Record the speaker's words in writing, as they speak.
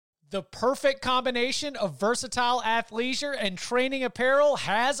The perfect combination of versatile athleisure and training apparel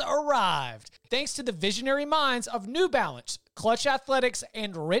has arrived. Thanks to the visionary minds of New Balance, Clutch Athletics,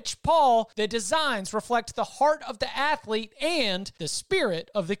 and Rich Paul, the designs reflect the heart of the athlete and the spirit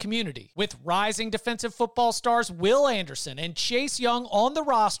of the community. With rising defensive football stars Will Anderson and Chase Young on the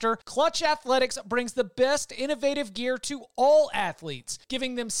roster, Clutch Athletics brings the best innovative gear to all athletes,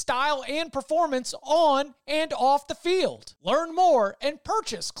 giving them style and performance on and off the field. Learn more and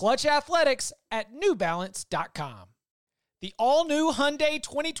purchase Clutch Athletics at newbalance.com. The all-new Hyundai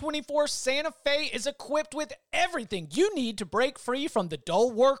 2024 Santa Fe is equipped with everything you need to break free from the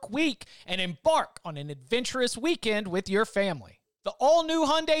dull work week and embark on an adventurous weekend with your family. The all-new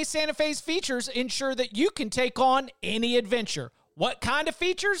Hyundai Santa Fe's features ensure that you can take on any adventure. What kind of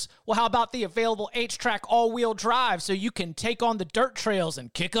features? Well, how about the available H-Track all-wheel drive so you can take on the dirt trails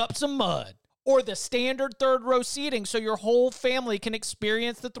and kick up some mud? Or the standard third-row seating so your whole family can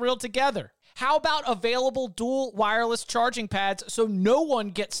experience the thrill together? How about available dual wireless charging pads so no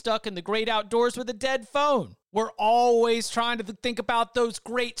one gets stuck in the great outdoors with a dead phone? We're always trying to think about those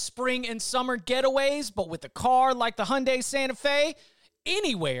great spring and summer getaways, but with a car like the Hyundai Santa Fe,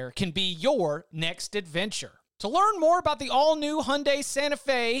 anywhere can be your next adventure. To learn more about the all-new Hyundai Santa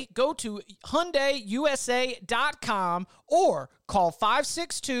Fe, go to HyundaiUSA.com or call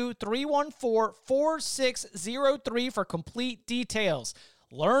 562-314-4603 for complete details.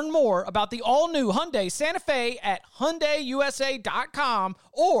 Learn more about the all-new Hyundai Santa Fe at HyundaiUSA.com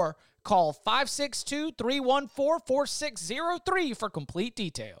or call 562-314-4603 for complete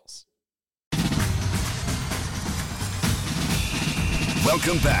details.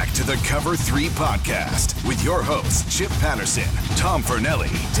 Welcome back to the Cover 3 podcast with your hosts, Chip Patterson, Tom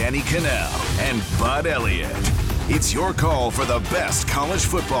Fornelli, Danny Cannell, and Bud Elliott. It's your call for the best college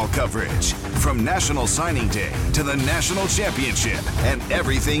football coverage, from National Signing Day to the National Championship and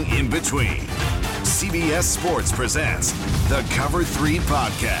everything in between. CBS Sports presents the Cover 3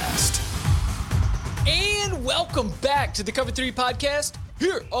 podcast. And welcome back to the Cover 3 podcast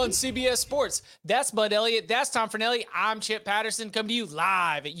here on CBS Sports. That's Bud Elliott. That's Tom Fornelli. I'm Chip Patterson, coming to you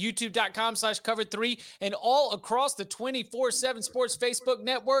live at youtube.com/cover3 and all across the 24/7 Sports Facebook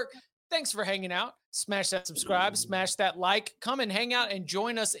network. Thanks for hanging out. Smash that subscribe, smash that like, come and hang out and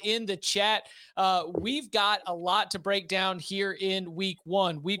join us in the chat. We've got a lot to break down here in week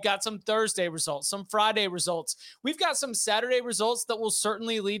one. We've got some Thursday results, some Friday results. We've got some Saturday results that will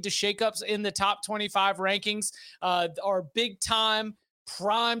certainly lead to shakeups in the top 25 rankings. Our big time,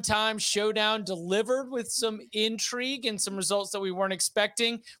 prime time showdown delivered with some intrigue and some results that we weren't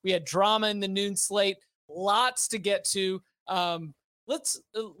expecting. We had drama in the noon slate, lots to get to. Let's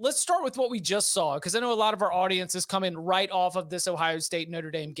start with what we just saw, because I know a lot of our audience is coming right off of this Ohio State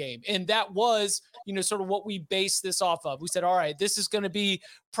Notre Dame game. And that was, sort of what we based this off of. We said, all right, this is going to be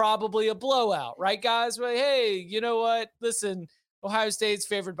probably a blowout, right, guys? Well, hey, you know what? Listen, Ohio State's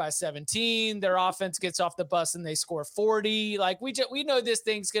favored by 17. Their offense gets off the bus and they score 40. Like we know this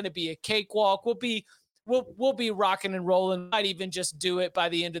thing's going to be a cakewalk. We'll be rocking and rolling. Might even just do it by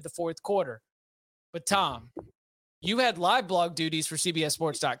the end of the fourth quarter. But Tom, you had live blog duties for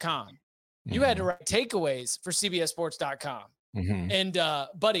CBSSports.com. You had to write takeaways for CBSSports.com. Mm-hmm. And,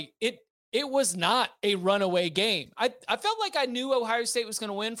 buddy, it was not a runaway game. I felt like I knew Ohio State was going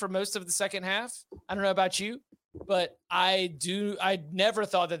to win for most of the second half. I don't know about you, but I never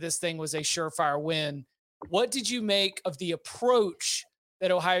thought that this thing was a surefire win. What did you make of the approach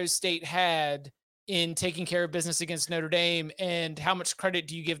that Ohio State had in taking care of business against Notre Dame, and how much credit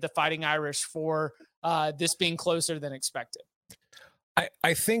do you give the Fighting Irish for this being closer than expected?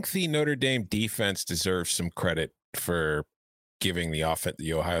 I think the Notre Dame defense deserves some credit for giving the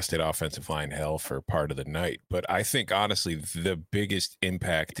Ohio State offensive line hell for part of the night. But I think, honestly, the biggest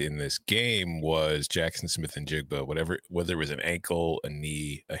impact in this game was Jackson Smith-Njigba, whether it was an ankle, a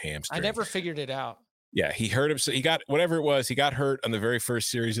knee, a hamstring. I never figured it out. Yeah, he hurt himself. He got whatever it was. He got hurt on the very first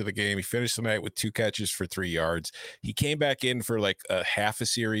series of the game. He finished the night with 2 catches for 3 yards. He came back in for like a half a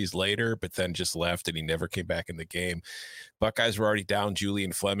series later, but then just left, and he never came back in the game. Buckeyes were already down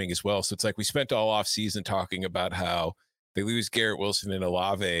Julian Fleming as well. So it's like we spent all off season talking about how they lose Garrett Wilson and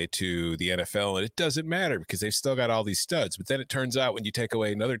Olave to the NFL, and it doesn't matter because they've still got all these studs. But then it turns out when you take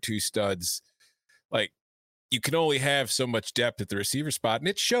away another 2 studs, like, you can only have so much depth at the receiver spot. And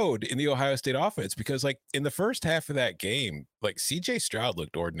it showed in the Ohio State offense, because like in the first half of that game, like CJ Stroud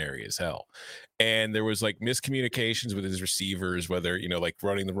looked ordinary as hell. And there was like miscommunications with his receivers, whether, like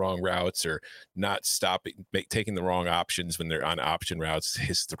running the wrong routes or not taking the wrong options when they're on option routes.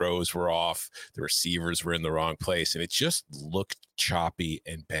 His throws were off. The receivers were in the wrong place. And it just looked choppy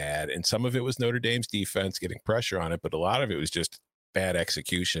and bad. And some of it was Notre Dame's defense getting pressure on it, but a lot of it was just bad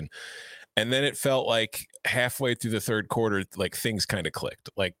execution. And then it felt like halfway through the third quarter, like things kind of clicked.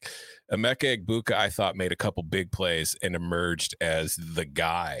 Like Emeka Egbuka, I thought, made a couple big plays and emerged as the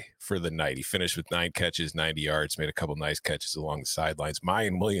guy for the night. He finished with 9 catches, 90 yards, made a couple nice catches along the sidelines.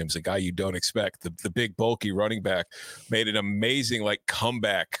 Mayan Williams, a guy you don't expect, the big bulky running back, made an amazing like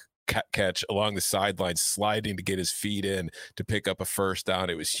comeback catch along the sidelines, sliding to get his feet in to pick up a first down.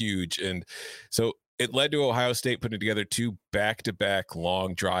 It was huge. And so it led to Ohio State putting together 2 back-to-back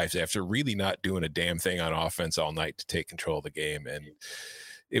long drives after really not doing a damn thing on offense all night to take control of the game. And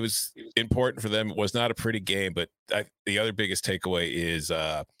it was important for them. It was not a pretty game, but the other biggest takeaway is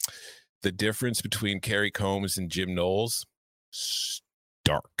the difference between Kerry Combs and Jim Knowles.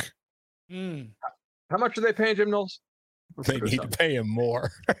 Stark. How much are they paying Jim Knowles? They need to pay him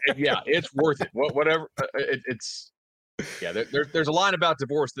more. Yeah, it's worth it. Whatever. Yeah, there's a line about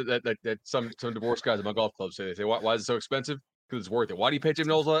divorce that some divorce guys at my golf club say. They say, why is it so expensive? Because it's worth it. Why do you pay Jim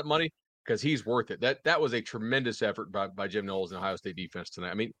Knowles all that money? Because he's worth it. That was a tremendous effort by Jim Knowles and Ohio State defense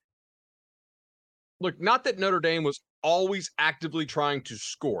tonight. I mean, look, not that Notre Dame was always actively trying to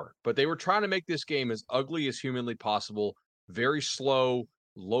score, but they were trying to make this game as ugly as humanly possible. Very slow,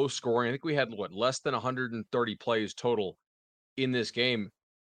 low scoring. I think we had less than 130 plays total in this game.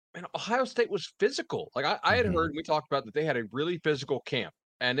 And Ohio State was physical. Like I had heard, we talked about that they had a really physical camp,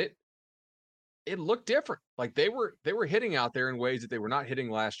 and it looked different. Like they were hitting out there in ways that they were not hitting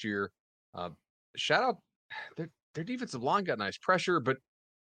last year. Shout out their defensive line got nice pressure, but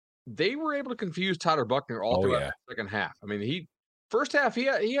they were able to confuse Tyler Buchner all throughout the second half. I mean, first half he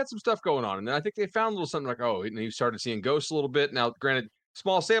had some stuff going on, and then I think they found a little something like, and he started seeing ghosts a little bit. Now, granted,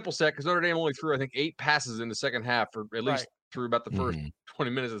 small sample set because Notre Dame only threw I think 8 passes in the second half, or at least through about the first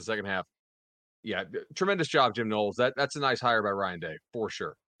 20 minutes of the second half. Yeah, tremendous job, Jim Knowles. That's a nice hire by Ryan Day, for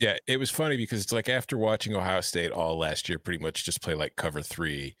sure. Yeah, it was funny because it's like after watching Ohio State all last year pretty much just play like cover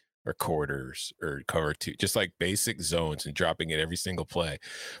 3 or quarters or cover 2, just like basic zones and dropping it every single play.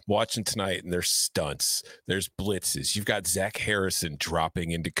 Watching tonight, and there's stunts, there's blitzes. You've got Zach Harrison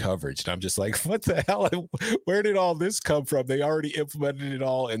dropping into coverage. And I'm just like, what the hell? Where did all this come from? They already implemented it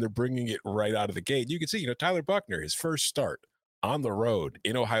all, and they're bringing it right out of the gate. You can see, Tyler Buchner, his first start on the road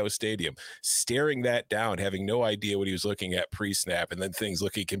in Ohio Stadium, staring that down, having no idea what he was looking at pre-snap, and then things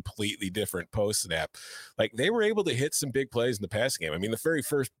looking completely different post-snap. Like, they were able to hit some big plays in the passing game. I mean, the very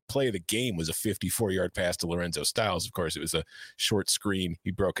first play of the game was a 54-yard pass to Lorenzo Styles. Of course, it was a short screen.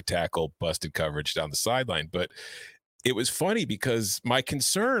 He broke a tackle, busted coverage down the sideline. But it was funny because my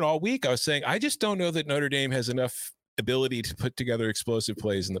concern all week, I was saying, I just don't know that Notre Dame has enough ability to put together explosive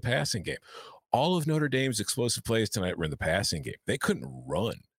plays in the passing game. All of Notre Dame's explosive plays tonight were in the passing game. They couldn't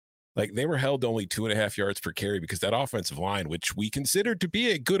run. Like, they were held to only 2.5 yards per carry because that offensive line, which we considered to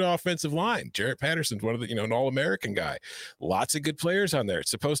be a good offensive line, Jarrett Patterson's one of the, an All-American guy. Lots of good players on there.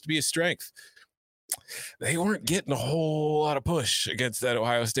 It's supposed to be a strength. They weren't getting a whole lot of push against that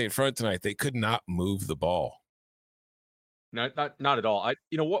Ohio State front tonight. They could not move the ball. No, not at all.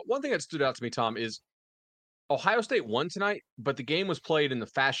 One thing that stood out to me, Tom, is Ohio State won tonight, but the game was played in the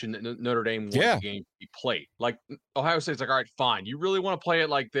fashion that Notre Dame wanted the game to be played. Like, Ohio State's like, all right, fine. You really want to play it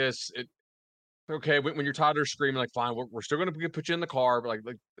like this? Okay, when your toddler's screaming, like, fine, we're still going to put you in the car, but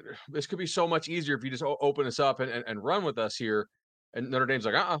like this could be so much easier if you just open us up and run with us here. And Notre Dame's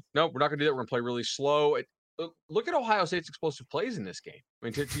like, no, we're not going to do that. We're going to play really slow. Look at Ohio State's explosive plays in this game. I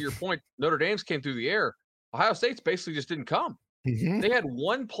mean, to your point, Notre Dame's came through the air. Ohio State's basically just didn't come. They had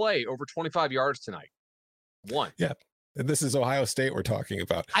one play over 25 yards tonight. One. Yeah. And this is Ohio State we're talking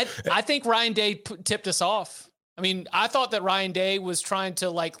about. I think Ryan Day tipped us off. I mean, I thought that Ryan Day was trying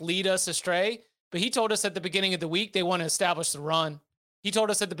to lead us astray, but he told us at the beginning of the week they want to establish the run. He told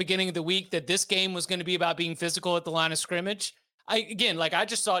us at the beginning of the week that this game was going to be about being physical at the line of scrimmage. I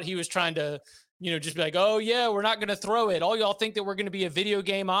just thought he was trying to, just be like, oh yeah, we're not going to throw it. All y'all think that we're going to be a video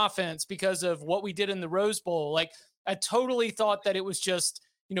game offense because of what we did in the Rose Bowl. Like, I totally thought that it was just,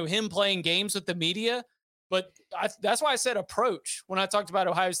 him playing games with the media. But that's why I said approach when I talked about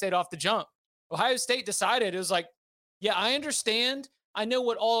Ohio State off the jump. Ohio State decided, it was like, yeah, I understand. I know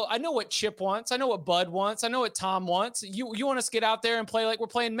what Chip wants. I know what Bud wants. I know what Tom wants. You want us to get out there and play like we're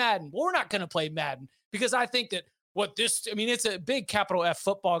playing Madden. Well, we're not going to play Madden because I think that it's a big capital F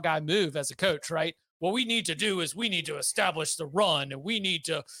football guy move as a coach, right? What we need to do is we need to establish the run, and we need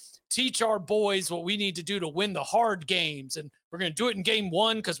to teach our boys what we need to do to win the hard games. And we're going to do it in game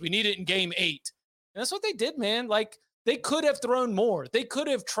 1 because we need it in game 8. And that's what they did, man. Like, they could have thrown more. They could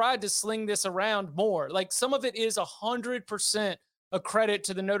have tried to sling this around more. Like, some of it is 100% a credit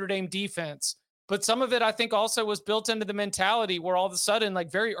to the Notre Dame defense. But some of it, I think, also was built into the mentality where all of a sudden,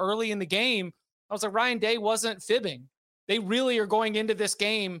 like very early in the game, I was like, Ryan Day wasn't fibbing. they really are going into this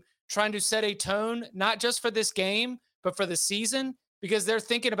game trying to set a tone, not just for this game, but for the season, because they're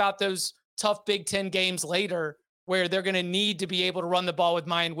thinking about those tough Big Ten games later where they're going to need to be able to run the ball with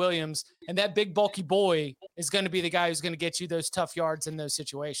Mayan Williams. And that big bulky boy is going to be the guy who's going to get you those tough yards in those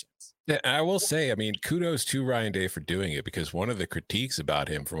situations. Yeah, I will say, I mean, kudos to Ryan Day for doing it, because one of the critiques about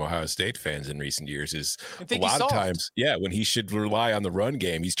him from Ohio State fans in recent years is a lot of times, when he should rely on the run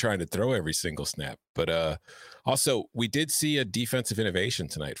game, he's trying to throw every single snap. But also, we did see a defensive innovation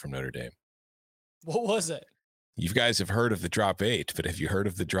tonight from Notre Dame. What was it? You guys have heard of the drop 8, but have you heard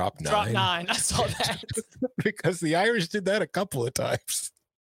of the drop 9? Drop 9. I saw that. Because the Irish did that a couple of times.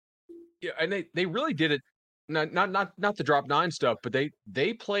 Yeah, and they really did it. Not the drop 9 stuff, but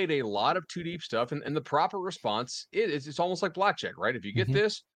they played a lot of 2 deep stuff, and the proper response is it's almost like blackjack, right? If you get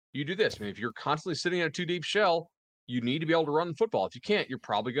this, you do this. I mean, if you're constantly sitting in a 2 deep shell, you need to be able to run the football. If you can't, you're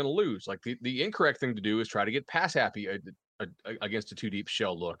probably going to lose. Like the incorrect thing to do is try to get pass happy against a 2 deep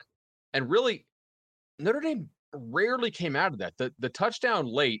shell look, and really Notre Dame rarely came out of that. The touchdown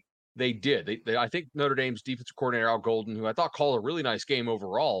late, they did. I think Notre Dame's defensive coordinator Al Golden, who I thought called a really nice game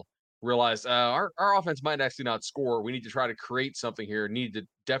overall, realized our offense might actually not score. We need to try to create something here. Need to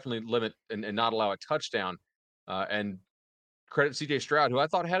definitely limit and not allow a touchdown. And credit CJ Stroud, who I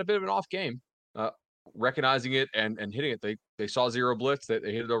thought had a bit of an off game, recognizing it and hitting it. They saw zero blitz. They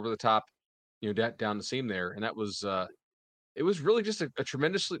hit it over the top, down the seam there, and that was it was really just a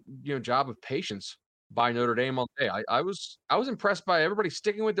tremendous job of patience by Notre Dame all day. I was impressed by everybody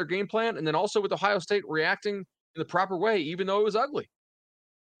sticking with their game plan, and then also with Ohio State reacting in the proper way, even though it was ugly.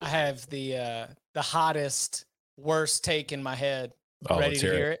 I have the hottest, worst take in my head. Oh, ready to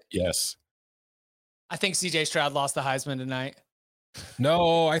hear it? Yes. I think CJ Stroud lost the Heisman tonight.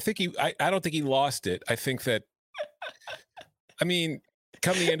 No, I think I don't think he lost it. I think that, I mean,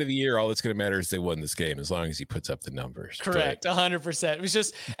 come the end of the year, all that's going to matter is they won this game, as long as he puts up the numbers. Correct. 100%. It was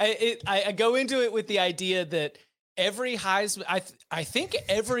just, I go into it with the idea that every Heisman, I think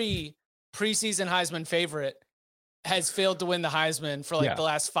every preseason Heisman favorite has failed to win the Heisman for the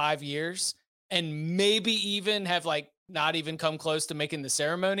last 5 years, and maybe even have not even come close to making the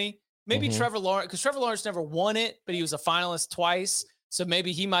ceremony. Maybe Trevor Lawrence, because Trevor Lawrence never won it, but he was a finalist twice. So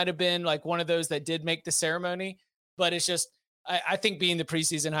maybe he might have been one of those that did make the ceremony. But it's just, I think being the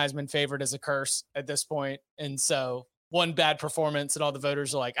preseason Heisman favorite is a curse at this point. And so one bad performance and all the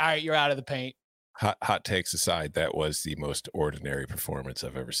voters are like, all right, you're out of the paint. Hot takes aside, that was the most ordinary performance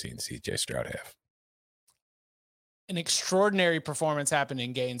I've ever seen CJ Stroud have. An extraordinary performance happened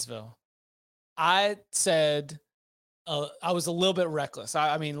in Gainesville. I said I was a little bit reckless.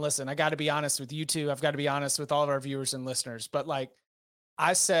 I mean, listen, I got to be honest with you two. I've got to be honest with all of our viewers and listeners. But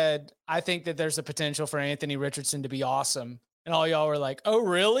I said, I think that there's a potential for Anthony Richardson to be awesome. And all y'all were like, oh,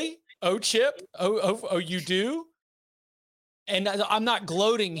 really? Oh, Chip? Oh, you do? And I'm not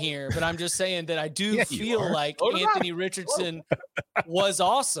gloating here, but I'm just saying that I do feel like Anthony Richardson was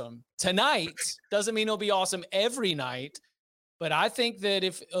awesome tonight. Doesn't mean he'll be awesome every night. But I think that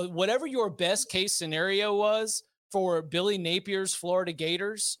if whatever your best case scenario was for Billy Napier's Florida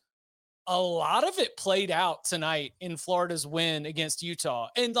Gators, a lot of it played out tonight in Florida's win against Utah.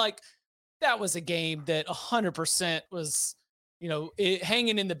 And that was a game that 100% was,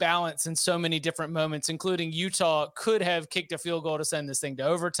 hanging in the balance in so many different moments, including Utah could have kicked a field goal to send this thing to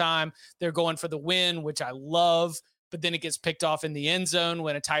overtime. They're going for the win, which I love, but then it gets picked off in the end zone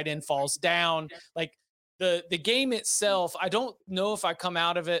when a tight end falls down. The game itself, I don't know if I come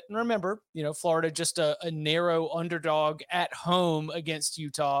out of it. And remember, Florida just a narrow underdog at home against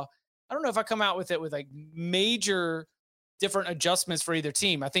Utah. I don't know if I come out with it with major different adjustments for either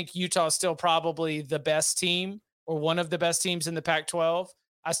team. I think Utah is still probably the best team or one of the best teams in the Pac-12.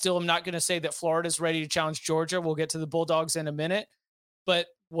 I still am not going to say that Florida is ready to challenge Georgia. We'll get to the Bulldogs in a minute. But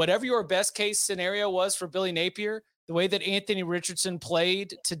whatever your best case scenario was for Billy Napier, the way that Anthony Richardson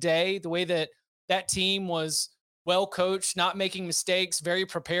played today, the way that team was well coached, not making mistakes, very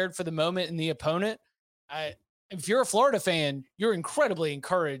prepared for the moment and the opponent. If you're a Florida fan, you're incredibly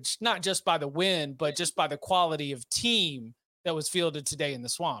encouraged, not just by the win, but just by the quality of team that was fielded today in the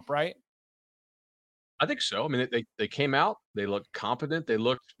Swamp, right? I think so. I mean, they came out, they looked competent, they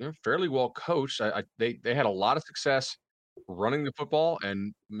looked fairly well coached. They had a lot of success running the football,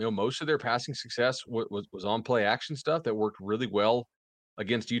 and most of their passing success was on play action stuff that worked really well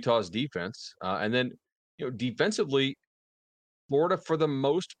against Utah's defense. And then, defensively, Florida, for the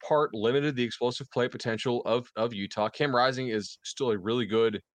most part, limited the explosive play potential of Utah. Cam Rising is still a really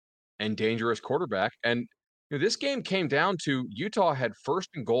good and dangerous quarterback. And this game came down to Utah had first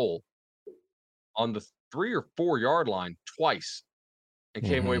and goal on the 3 or 4 yard line twice and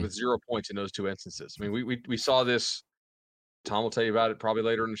came away with 0 points in those two instances. I mean, we saw this Tom will tell you about it probably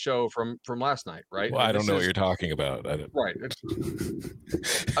later in the show from last night, right? Well, I don't know what you're talking about. Right.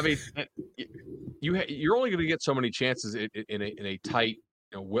 I mean, you're only going to get so many chances in a tight,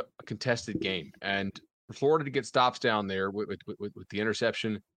 contested game, and for Florida to get stops down there with the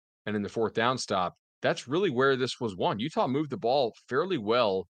interception and in the fourth down stop, that's really where this was won. Utah moved the ball fairly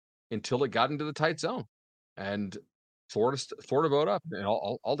well until it got into the tight zone, and Florida bowed up, and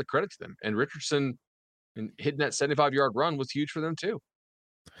all the credit to them. And Richardson and hitting that 75-yard run was huge for them too.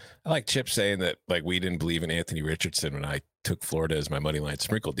 I like Chip saying that, like, we didn't believe in Anthony Richardson when I took Florida as my money line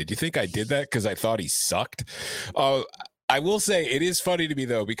sprinkle. Did you think I did that because I thought he sucked? I will say it is funny to me,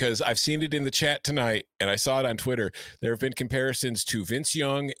 though, because I've seen it in the chat tonight and I saw it on Twitter. There have been comparisons to Vince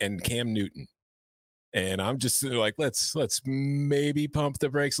Young and Cam Newton. And I'm just like, let's maybe pump the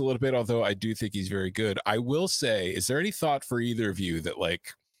brakes a little bit, although I do think he's very good. I will say, is there any thought for either of you that,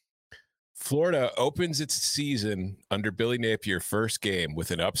 like, Florida opens its season under Billy Napier first game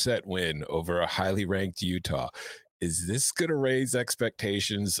with an upset win over a highly ranked Utah? Is this going to raise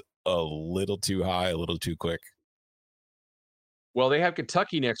expectations a little too high, a little too quick? Well, they have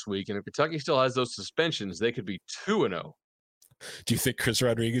Kentucky next week, and if Kentucky still has those suspensions, they could be 2-0. Do you think Chris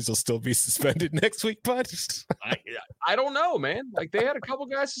Rodriguez will still be suspended next week, bud? I don't know, man. Like, they had a couple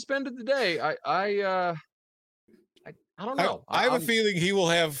guys suspended today. I don't know. I have a feeling he will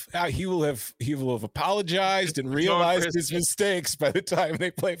have apologized and realized his mistakes by the time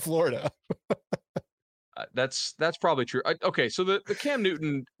they play Florida. That's probably true. Okay, so the Cam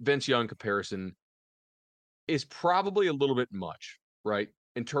Newton Vince Young comparison is probably a little bit much, right,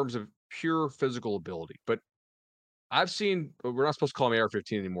 in terms of pure physical ability. But I've seen, we're not supposed to call him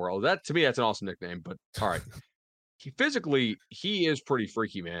AR-15 anymore. Oh, that to me, that's an awesome nickname. But all right, he is pretty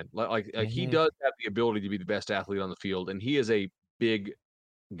freaky, man. Like he does have the ability to be the best athlete on the field, and he is a big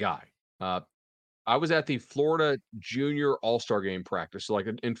guy. I was at the Florida Junior All-Star Game practice. So, like,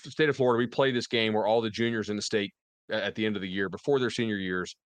 in the state of Florida, we play this game where all the juniors in the state at the end of the year, before their senior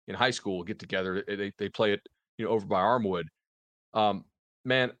years in high school, get together. They play it, over by Armwood.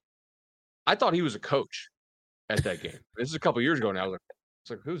 Man, I thought he was a coach at that game. This is a couple years ago now. I was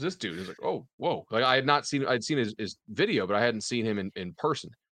like, who's this dude? He's like, oh, whoa. Like, I'd seen his video, but I hadn't seen him in person.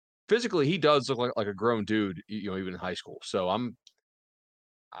 Physically, he does look like a grown dude, even in high school. So I'm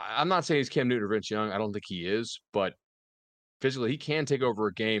not saying he's Cam Newton or Vince Young. I don't think he is, but physically he can take over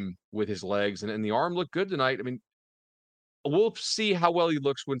a game with his legs, and the arm looked good tonight. I mean, we'll see how well he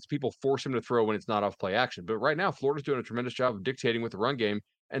looks when people force him to throw when it's not off play action. But right now, Florida's doing a tremendous job of dictating with the run game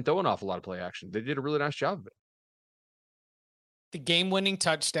and throwing off a lot of play action. They did a really nice job of it. The game-winning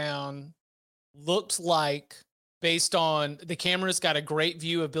touchdown looked like, based on the cameras, got a great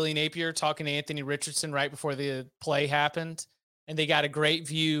view of Billy Napier talking to Anthony Richardson right before the play happened. And they got a great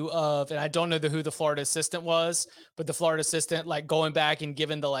view of, and I don't know who the Florida assistant was, but the Florida assistant, like, going back and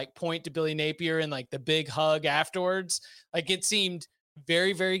giving the, like, point to Billy Napier and, like, the big hug afterwards. Like, it seemed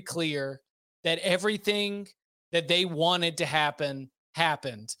very, very clear that everything that they wanted to happen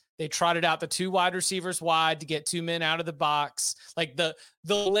happened. They trotted out the two wide receivers wide to get two men out of the box. Like, the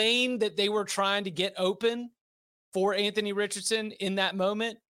lane that they were trying to get open for Anthony Richardson in that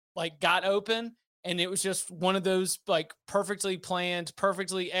moment, like, got open. And it was just one of those, like, perfectly planned,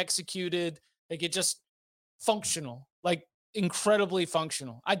 perfectly executed, like, it just functional, like, incredibly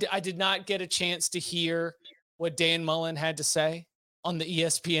functional. I did not get a chance to hear what Dan Mullen had to say on the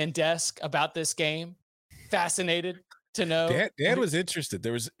ESPN desk about this game. Fascinated to know. Dan was interested.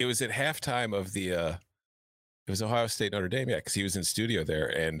 It was at halftime of the it was Ohio State Notre Dame, because he was in studio there,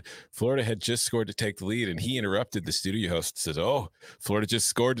 and Florida had just scored to take the lead, and he interrupted the studio host and says, "Oh, Florida just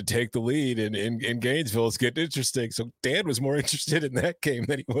scored to take the lead in Gainesville. It's getting interesting." So Dan was more interested in that game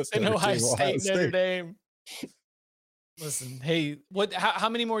than he was in Ohio State Notre Dame. Listen, hey, how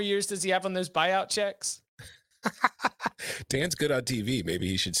many more years does he have on those buyout checks? Dan's good on TV. Maybe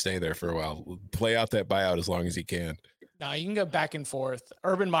he should stay there for a while. Play out that buyout as long as he can. No, you can go back and forth.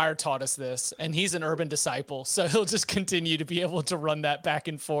 Urban Meyer taught us this, and he's an Urban disciple, so he'll just continue to be able to run that back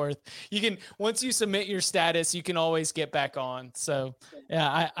and forth. You can, once you submit your status, you can always get back on. So,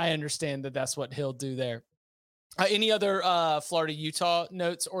 yeah, I understand that that's what he'll do there. Any other Florida-Utah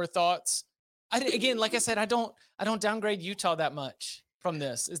notes or thoughts? Again, like I said, I don't downgrade Utah that much from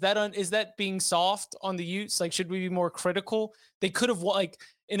this. Is that being soft on the Utes? Like, should we be more critical? They could have, like,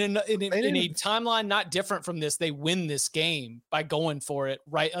 in a timeline not different from this, they win this game by going for it,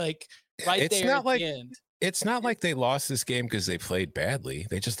 right? Like, right it's there not at like, the end. It's not like they lost this game because they played badly.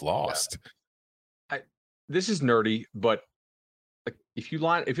 They just lost. Yeah. This is nerdy, but, like, if you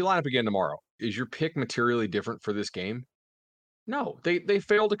line up again tomorrow, is your pick materially different for this game? No, they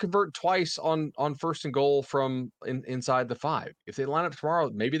failed to convert twice on first and goal from inside the 5. If they line up tomorrow,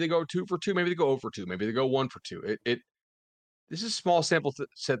 maybe they go 2 for 2, maybe they go 0 for 2, maybe they go 1 for 2. This is small sample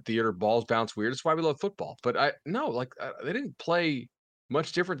set theater. Balls bounce weird. That's why we love football. But they didn't play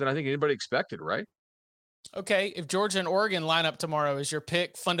much different than I think anybody expected, right? Okay, if Georgia and Oregon line up tomorrow, is your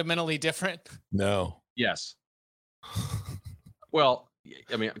pick fundamentally different? No. Yes. Well,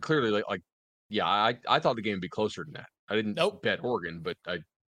 I mean, clearly, I thought the game would be closer than that. I didn't bet Oregon, but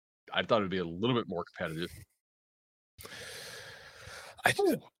I thought it would be a little bit more competitive.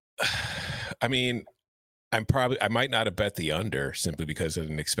 I mean, I might not have bet the under simply because I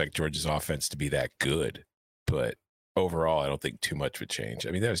didn't expect Georgia's offense to be that good. But overall, I don't think too much would change.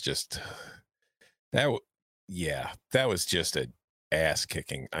 I mean, that was just an ass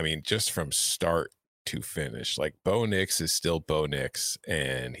kicking. I mean, just from start to finish. Like, Bo Nix is still Bo Nix,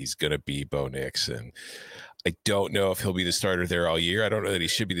 and he's going to be Bo Nix. And I don't know if he'll be the starter there all year. I don't know that he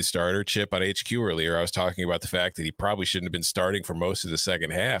should be the starter. Chip on HQ earlier, I was talking about the fact that he probably shouldn't have been starting for most of the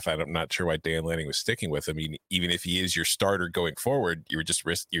second half. I'm not sure why Dan Lanning was sticking with him. I mean, even if he is your starter going forward, you're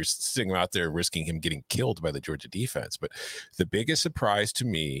sitting out there risking him getting killed by the Georgia defense. But the biggest surprise to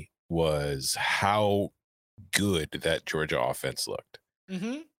me was how good that Georgia offense looked.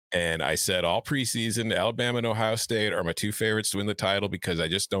 Mm-hmm. And I said all preseason, Alabama and Ohio State are my two favorites to win the title because I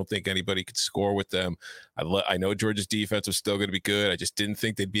just don't think anybody could score with them. I know Georgia's defense was still going to be good. I just didn't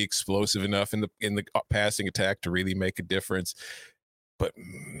think they'd be explosive enough in the passing attack to really make a difference. But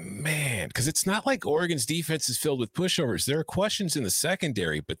man, because it's not like Oregon's defense is filled with pushovers. There are questions in the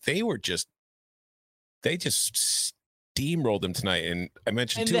secondary, but they just steamrolled them tonight. And I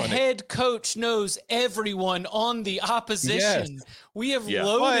mentioned the head coach knows everyone on the opposition. Yes. We have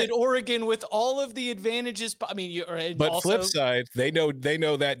loaded Oregon with all of the advantages. I mean, but also, flip side, they know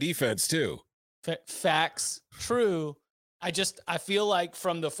that defense too. Facts, true. I feel like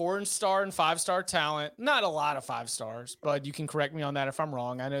from the 4-star and 5-star talent, not a lot of 5 stars, but you can correct me on that if I'm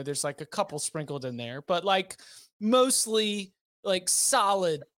wrong. I know there's like a couple sprinkled in there, but like mostly like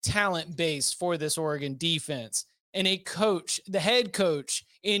solid talent base for this Oregon defense. And a coach, the head coach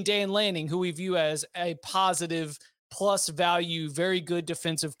in Dan Lanning, who we view as a positive plus value, very good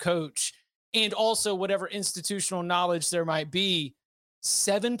defensive coach, and also whatever institutional knowledge there might be,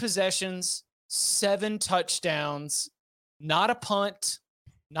 7 possessions, 7 touchdowns, not a punt,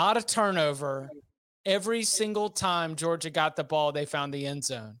 not a turnover. Every single time Georgia got the ball, they found the end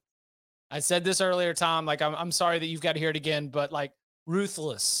zone. I said this earlier, Tom, like, I'm sorry that you've got to hear it again, but like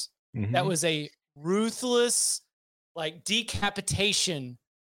ruthless. Mm-hmm. That was a ruthless, like, decapitation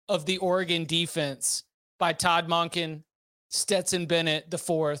of the Oregon defense by Todd Monken, Stetson Bennett the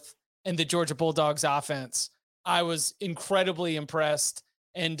fourth, and the Georgia Bulldogs offense. I was incredibly impressed.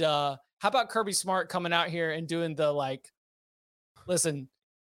 And how about Kirby Smart coming out here and doing the, like, listen,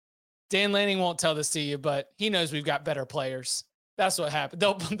 Dan Lanning won't tell this to you, but he knows we've got better players. That's what happened.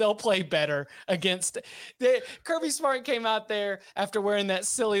 They'll play better against Kirby Smart came out there after wearing that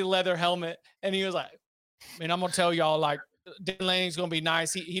silly leather helmet, and he was like, I mean, I'm gonna tell y'all, like, Dan Lanning's gonna be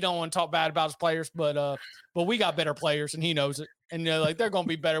nice. He don't want to talk bad about his players, but we got better players, and he knows it. And like, they're gonna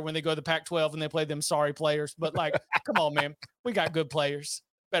be better when they go to the Pac-12 and they play them sorry players. But like, come on, man, we got good players,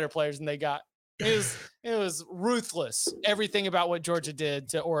 better players than they got. It was ruthless. Everything about what Georgia did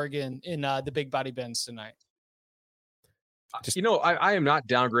to Oregon in the Big Body Bends tonight. I am not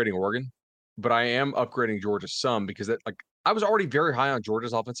downgrading Oregon, but I am upgrading Georgia some because I was already very high on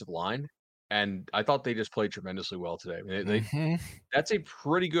Georgia's offensive line. And I thought they just played tremendously well today. I mean, that's a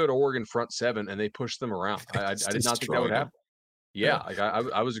pretty good Oregon front 7, and they pushed them around. I did not think that would happen. Yeah.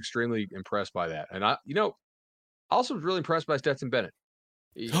 I was extremely impressed by that. And I also was really impressed by Stetson Bennett.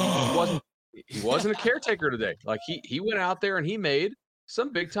 He wasn't a caretaker today. Like, he went out there and he made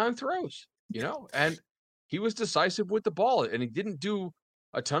some big time throws, and he was decisive with the ball, and he didn't do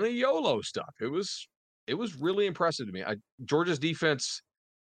a ton of YOLO stuff. It was really impressive to me. Georgia's defense.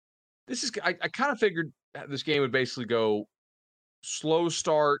 I kind of figured this game would basically go slow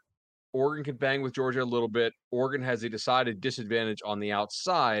start. Oregon could bang with Georgia a little bit. Oregon has a decided disadvantage on the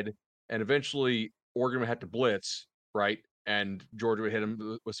outside, and eventually Oregon would have to blitz, right? And Georgia would hit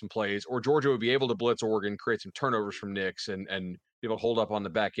them with some plays, or Georgia would be able to blitz Oregon, create some turnovers from Nix, and be able to hold up on the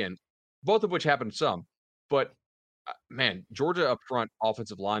back end, both of which happened some. But, man, Georgia up front,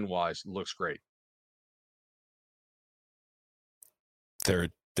 offensive line-wise, looks great.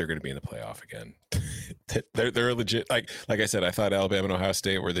 They're going to be in the playoff again. they're legit. Like I said, I thought Alabama and Ohio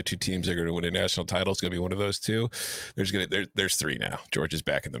State were the two teams that are going to win a national title. It's going to be one of those two. There's 3 now. Georgia's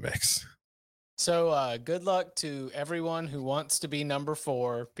back in the mix. So good luck to everyone who wants to be number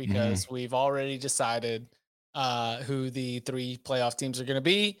 4, because we've already decided who the 3 playoff teams are going to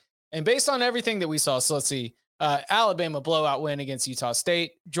be. And based on everything that we saw, so let's see, Alabama blowout win against Utah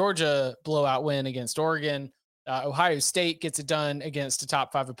State, Georgia blowout win against Oregon, Ohio State gets it done against a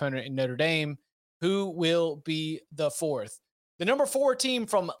top 5 opponent in Notre Dame. Who will be the 4th? The number 4 team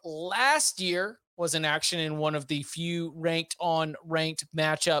from last year was in action in one of the few ranked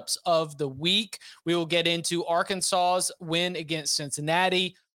matchups of the week. We will get into Arkansas's win against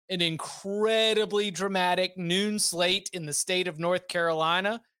Cincinnati, an incredibly dramatic noon slate in the state of North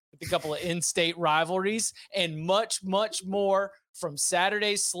Carolina with a couple of in-state rivalries, and much, much more from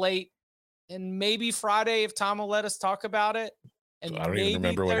Saturday's slate, and maybe Friday if Tom will let us talk about it. And I don't even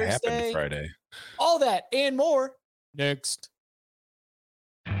remember what happened Friday. All that and more next.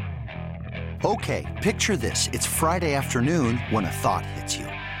 Okay, picture this. It's Friday afternoon when a thought hits you.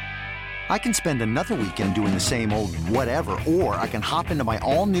 I can spend another weekend doing the same old whatever, or I can hop into my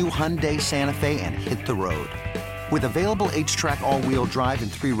all-new Hyundai Santa Fe and hit the road. With available H-Track all-wheel drive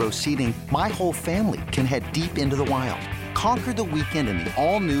and 3-row seating, my whole family can head deep into the wild. Conquer the weekend in the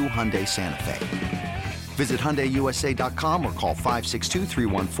all-new Hyundai Santa Fe. Visit HyundaiUSA.com or call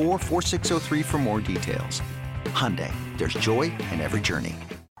 562-314-4603 for more details. Hyundai, there's joy in every journey.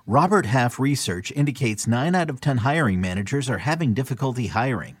 Robert Half research indicates 9 out of 10 hiring managers are having difficulty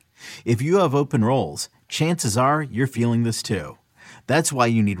hiring. If you have open roles, chances are you're feeling this too. That's why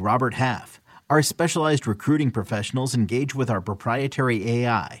you need Robert Half. Our specialized recruiting professionals engage with our proprietary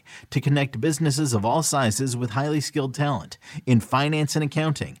AI to connect businesses of all sizes with highly skilled talent in finance and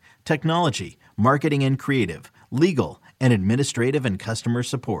accounting, technology, marketing and creative, legal, and administrative and customer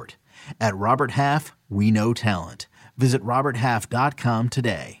support. At Robert Half, we know talent. Visit roberthalf.com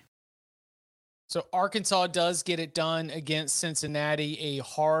today. So Arkansas does get it done against Cincinnati, a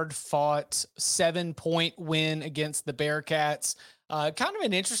hard-fought 7-point win against the Bearcats. Kind of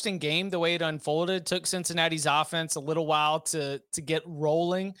an interesting game the way it unfolded. Took Cincinnati's offense a little while to get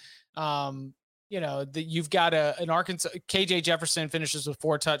rolling. You've got an Arkansas. KJ Jefferson finishes with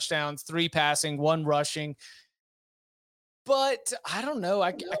 4 touchdowns, 3 passing, 1 rushing. But I don't know.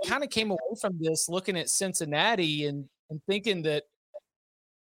 I kind of came away from this looking at Cincinnati and thinking that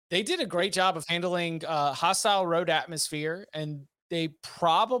they did a great job of handling hostile road atmosphere, and they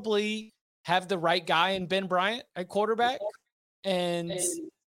probably have the right guy in Ben Bryant at quarterback. And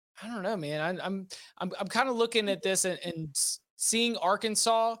I don't know, man. I'm kind of looking at this and seeing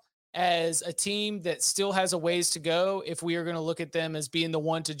Arkansas as a team that still has a ways to go. If we are going to look at them as being the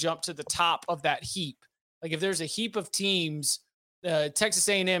one to jump to the top of that heap, like if there's a heap of teams, Texas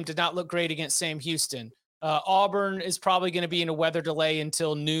A&M did not look great against Sam Houston. Auburn is probably going to be in a weather delay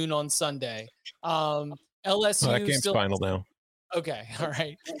until noon on Sunday. LSU that game's still final now. Okay, all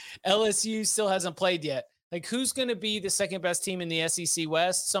right. LSU still hasn't played yet. Like, who's going to be the second best team in the SEC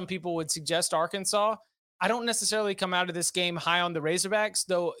West? Some people would suggest Arkansas. I don't necessarily come out of this game high on the Razorbacks,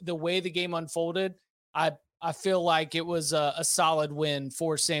 though. The way the game unfolded, I feel like it was a solid win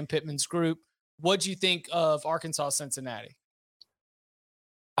for Sam Pittman's group. What'd you think of Arkansas Cincinnati?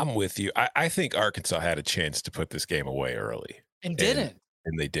 I'm with you. I think Arkansas had a chance to put this game away early. And didn't.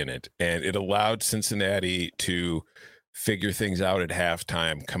 And they didn't. And it allowed Cincinnati to figure things out at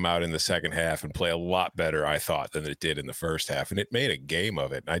halftime, come out in the second half and play a lot better, I thought, than it did in the first half. And it made a game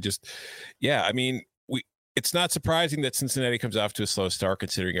of it. And it's not surprising that Cincinnati comes off to a slow start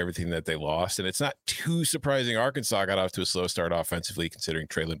considering everything that they lost. And it's not too surprising Arkansas got off to a slow start offensively considering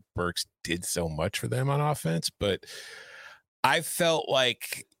Treylon Burks did so much for them on offense. But I felt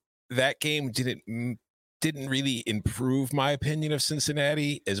like that game didn't really improve my opinion of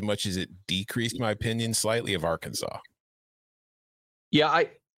Cincinnati as much as it decreased my opinion slightly of Arkansas. Yeah,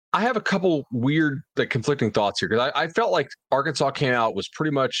 I have a couple weird, conflicting thoughts here because I felt like Arkansas came out, was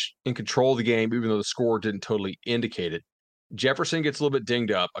pretty much in control of the game, even though the score didn't totally indicate it. Jefferson gets a little bit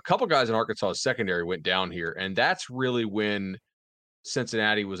dinged up. A couple guys in Arkansas's secondary went down here, and that's really when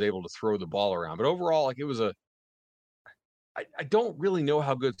Cincinnati was able to throw the ball around. But overall, it was I don't really know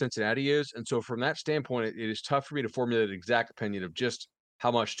how good Cincinnati is. And so from that standpoint, it is tough for me to formulate an exact opinion of just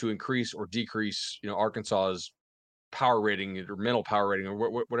how much to increase or decrease, Arkansas's power rating or mental power rating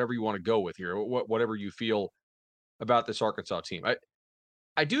or whatever you want to go with here, whatever you feel about this Arkansas team.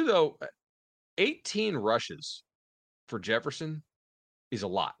 I do, though, 18 rushes for Jefferson is a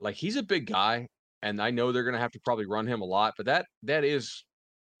lot. He's a big guy, and I know they're going to have to probably run him a lot, but that is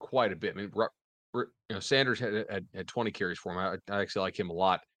quite a bit. I mean, Sanders had 20 carries for him. I actually like him a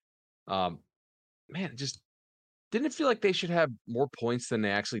lot. Man, just didn't it feel like they should have more points than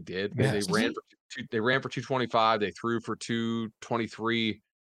they actually did? Yes. They ran for 225. They threw for 223,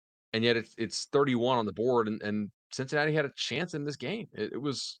 and yet it's 31 on the board. And Cincinnati had a chance in this game. It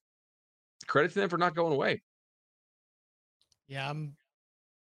was credit to them for not going away. Yeah, I'm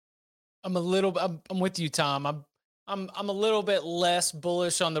a little. I'm with you, Tom. I'm a little bit less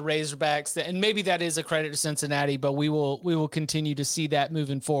bullish on the Razorbacks, and maybe that is a credit to Cincinnati, but we will continue to see that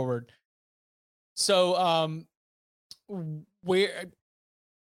moving forward. So, where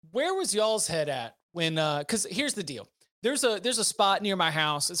was y'all's head at when? Because here's the deal. There's a spot near my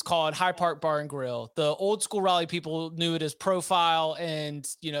house. It's called High Park Bar and Grill. The old school Raleigh people knew it as Profile, and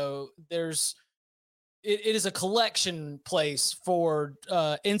it is a collection place for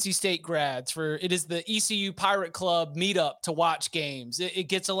NC State grads. It is the ECU Pirate Club meetup to watch games. It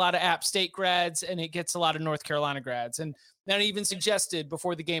gets a lot of App State grads and it gets a lot of North Carolina grads. And then I even suggested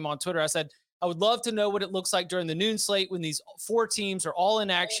before the game on Twitter, I said, I would love to know what it looks like during the noon slate when these 4 teams are all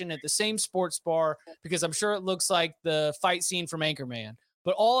in action at the same sports bar, because I'm sure it looks like the fight scene from Anchorman.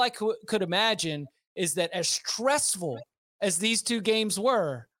 But all I could imagine is that as stressful as these 2 games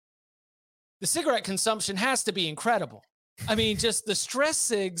were, the cigarette consumption has to be incredible. I mean, just the stress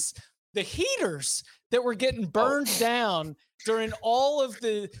cigs, the heaters that were getting burned down during all of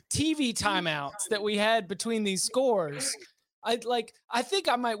the TV timeouts that we had between these scores. I think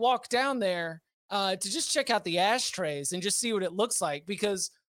I might walk down there to just check out the ashtrays and just see what it looks like,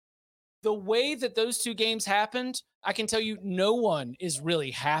 because the way that those 2 games happened, I can tell you no one is really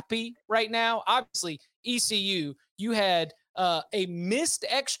happy right now. Obviously, ECU, you had a missed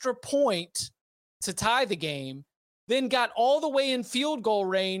extra point to tie the game, then got all the way in field goal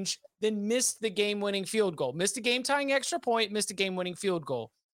range, then missed the game-winning field goal. Missed a game-tying extra point, missed a game-winning field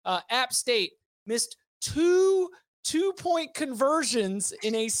goal. App State missed 2 2-point conversions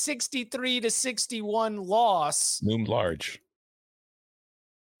in a 63-61 loss. Loomed large.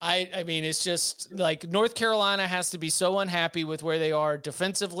 I mean, it's just like North Carolina has to be so unhappy with where they are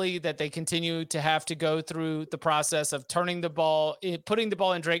defensively that they continue to have to go through the process of putting the ball in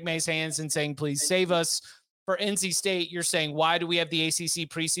Drake May's hands and saying, please save us. For NC State, you're saying, why do we have the ACC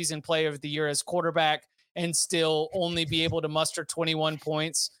preseason player of the year as quarterback and still only be able to muster 21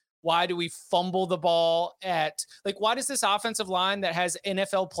 points? Why do we fumble the ball why does this offensive line that has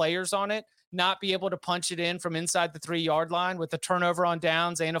NFL players on it not be able to punch it in from inside the 3-yard line with a turnover on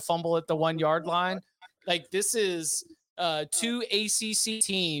downs and a fumble at the 1-yard line? Like, this is 2 ACC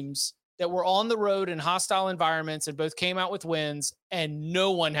teams that were on the road in hostile environments and both came out with wins, and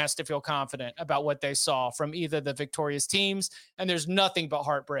no one has to feel confident about what they saw from either the victorious teams, and there's nothing but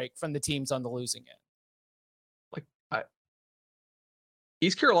heartbreak from the teams on the losing end.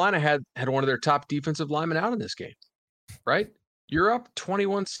 East Carolina had one of their top defensive linemen out in this game, right? You're up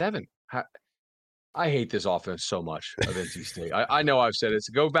 21-7. I hate this offense so much of NC State. I know I've said it.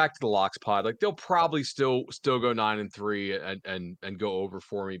 So go back to the Locks pod. Like, they'll probably still go 9-3 and go over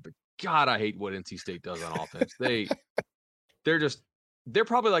for me. But God, I hate what NC State does on offense. They're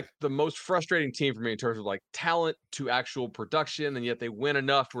probably like the most frustrating team for me in terms of like talent to actual production, and yet they win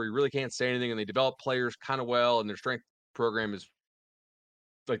enough where you really can't say anything, and they develop players kind of well, and their strength program is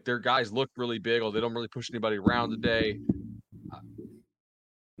like their guys look really big, or they don't really push anybody around today.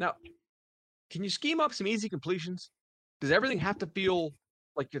 Now, can you scheme up some easy completions? Does everything have to feel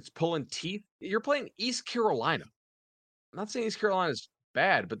like it's pulling teeth? You're playing East Carolina. I'm not saying East Carolina is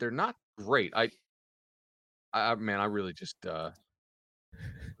bad, but they're not great. I really just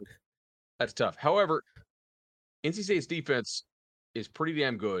that's tough. However, NC State's defense is pretty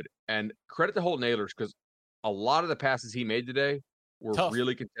damn good, and credit to Holton Ahlers, because a lot of the passes he made today were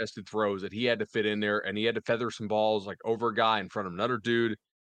really contested throws that he had to fit in there, and he had to feather some balls like over a guy in front of another dude.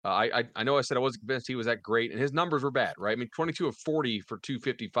 I know I said I wasn't convinced he was that great, and his numbers were bad, right? I mean, 22 of 40 for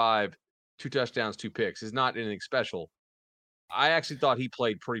 255, 2 touchdowns, 2 picks is not anything special. I actually thought he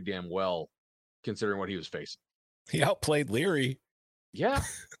played pretty damn well considering what he was facing. He outplayed Leary. Yeah.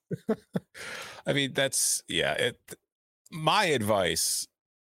 I mean, my advice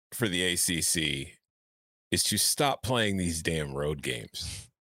for the ACC is to stop playing these damn road games,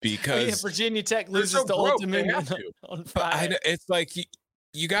 because Virginia Tech loses to Old Dominion on Friday. It's like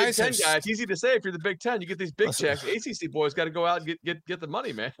you guys Big Ten guy, it's easy to say if you're the Big Ten, you get these big checks. ACC boys got to go out and get the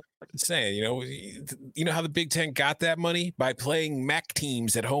money, man. I'm saying, you know how the Big Ten got that money? By playing MAC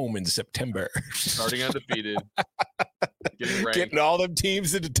teams at home in September. Starting undefeated. Getting all them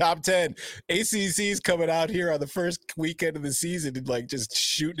teams in the top 10. ACC's coming out here on the first weekend of the season and like just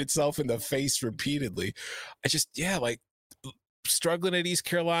shooting itself in the face repeatedly. Struggling at East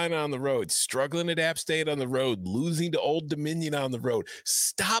Carolina on the road, struggling at App State on the road, losing to Old Dominion on the road.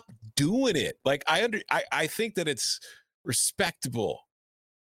 Stop doing it. Like, I think that it's respectable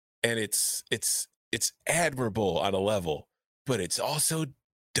and it's admirable on a level, but it's also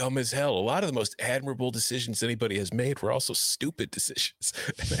dumb as hell. A lot of the most admirable decisions anybody has made were also stupid decisions.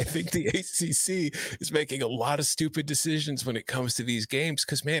 And I think the ACC is making a lot of stupid decisions when it comes to these games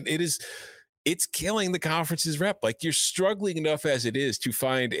because, man, it's killing the conference's rep. Like, you're struggling enough as it is to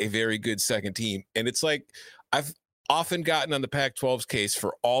find a very good second team. And it's like, I've often gotten on the Pac-12's case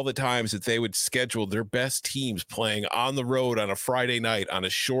for all the times that they would schedule their best teams playing on the road on a Friday night on a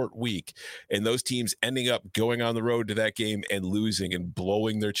short week, and those teams ending up going on the road to that game and losing and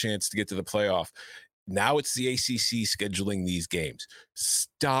blowing their chance to get to the playoff. Now it's the ACC scheduling these games.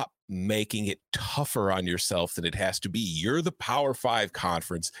 Stop making it tougher on yourself than it has to be. You're the Power 5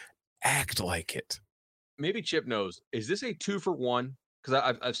 conference. Act like it. Maybe Chip knows. Is this a 2-for-1?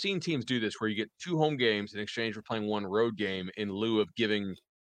 Because I've seen teams do this where you get 2 home games in exchange for playing 1 road game in lieu of giving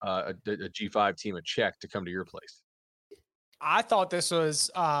a G5 team a check to come to your place. I thought this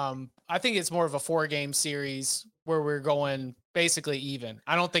was, I think it's more of a 4-game series where we're going basically even.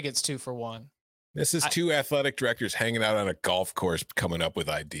 I don't think it's 2-for-1. This is 2 athletic directors hanging out on a golf course, coming up with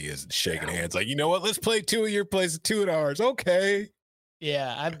ideas and shaking hands. Like, you know what? Let's play 2 at your place and 2 at ours. Okay.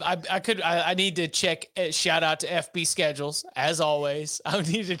 Yeah, I need to check. Shout out to FB schedules as always. I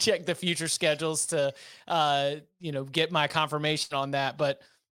need to check the future schedules to, get my confirmation on that. But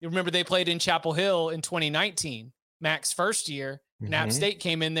you remember they played in Chapel Hill in 2019, Mac's first year. And App State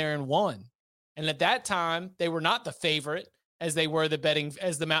came in there and won. And at that time, they were not the favorite as the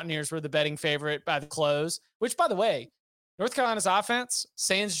Mountaineers were the betting favorite by the close. Which, by the way, North Carolina's offense,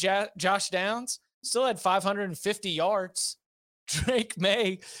 sans Josh Downs, still had 550 yards. Drake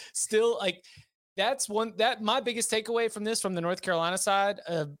May still, like, that's my biggest takeaway from the North Carolina side,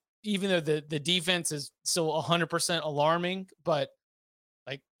 even though the defense is still 100% alarming, but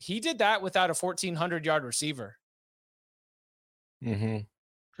like, he did that without a 1,400-yard receiver. Mm-hmm.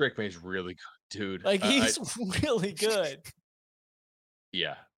 Drake May's really good, dude. Like, he's really good.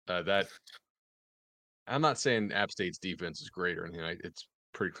 Yeah. I'm not saying App State's defense is great or anything. It's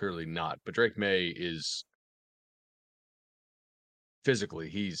pretty clearly not, but Drake May is, physically,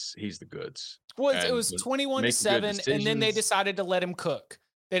 he's the goods. Well, it was 21-7, and then they decided to let him cook.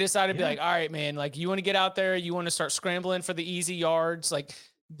 They decided to be like, all right, man, like, you want to get out there, you want to start scrambling for the easy yards. Like,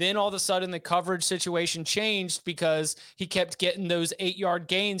 then all of a sudden the coverage situation changed because he kept getting those 8-yard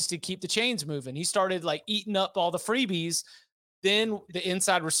gains to keep the chains moving. He started, like, eating up all the freebies. Then the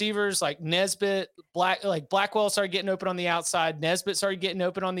inside receivers like Nesbitt, Blackwell started getting open on the outside. Nesbitt started getting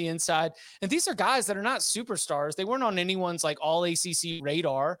open on the inside. And these are guys that are not superstars. They weren't on anyone's like all ACC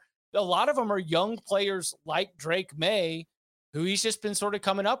radar. A lot of them are young players like Drake May, who he's just been sort of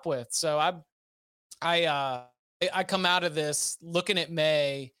coming up with. So I come out of this looking at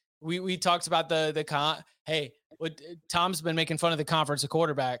May. We talked about Tom's been making fun of the conference of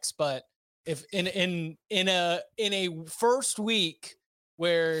quarterbacks, but if in a first week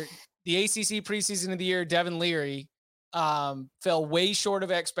where the ACC preseason of the year, Devin Leary fell way short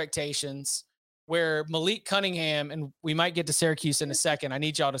of expectations, where Malik Cunningham, and we might get to Syracuse in a second. I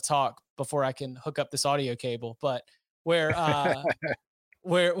need y'all to talk before I can hook up this audio cable, but where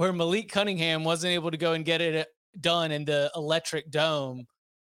Malik Cunningham wasn't able to go and get it done in the electric dome,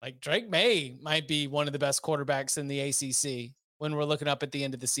 like, Drake May might be one of the best quarterbacks in the ACC when we're looking up at the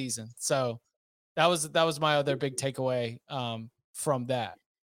end of the season. So that was my other big takeaway from that.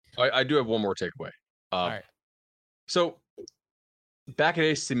 I do have one more takeaway. All right. So back at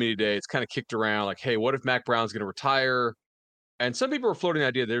ACC Media Day, it's kind of kicked around like, hey, what if Mack Brown's going to retire? And some people are floating the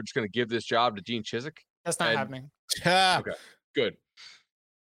idea they're just going to give this job to Gene Chizik. That's not happening. Okay, good.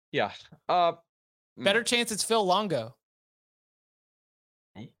 Yeah. Better chance it's Phil Longo.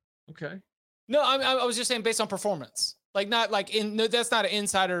 Okay. No, I was just saying based on performance. Like, not like that's not an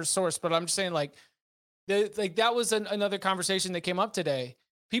insider source, but I'm just saying that was another conversation that came up today.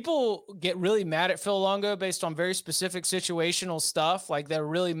 People get really mad at Phil Longo based on very specific situational stuff. Like, they're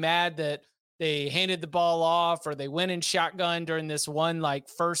really mad that they handed the ball off or they went in shotgun during this one, like,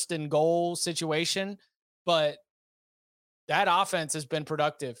 1st and goal situation. But that offense has been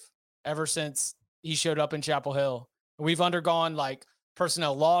productive ever since he showed up in Chapel Hill. We've undergone like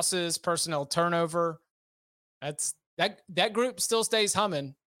personnel losses, personnel turnover. That group still stays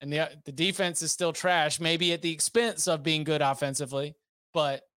humming, and the defense is still trash, maybe at the expense of being good offensively,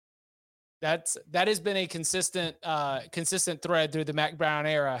 but that has been a consistent thread through the Mack Brown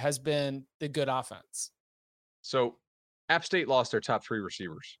era, has been the good offense. So App State lost their top 3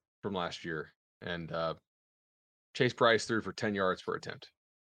 receivers from last year, and Chase Bryce threw for 10 yards per attempt.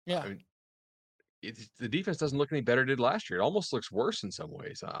 Yeah. I mean, the defense doesn't look any better than it did last year. It almost looks worse in some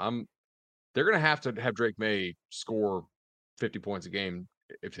ways. They're going to have Drake May score 50 points a game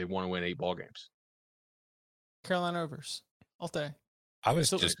if they want to win 8 ball games. Carolina overs all day. I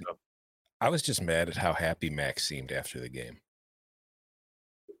was just mad at how happy Max seemed after the game.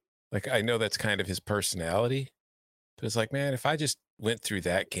 Like, I know that's kind of his personality, but it's like, man, if I just went through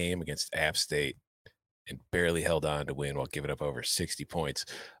that game against App State and barely held on to win while giving up over 60 points,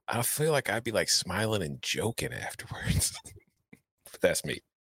 I feel like I'd be like smiling and joking afterwards. But that's me.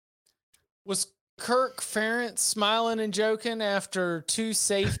 Was Kirk Ferentz smiling and joking after 2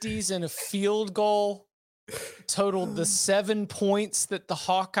 safeties and a field goal totaled the 7 points that the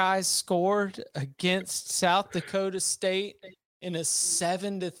Hawkeyes scored against South Dakota State in a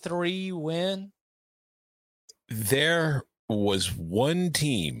 7-3 win? There was one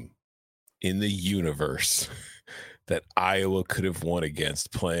team in the universe that Iowa could have won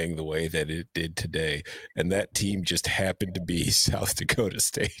against playing the way that it did today, and that team just happened to be South Dakota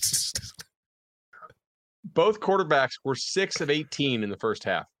State. Both quarterbacks were 6 of 18 in the first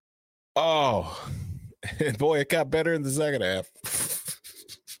half. Oh, and boy, it got better in the second half.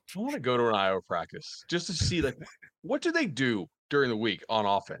 I want to go to an Iowa practice just to see, like, what do they do during the week on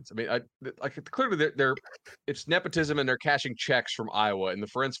offense? I mean, clearly it's nepotism and they're cashing checks from Iowa, and the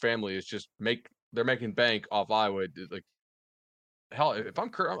Ferentz family is just they're making bank off Iowa. Like, hell, if I'm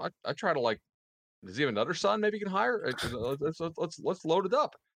Kurt, I try to, like, does he have another son maybe he can hire? Let's load it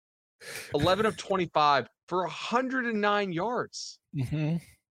up. 11 of 25 for 109 yards. Mm-hmm.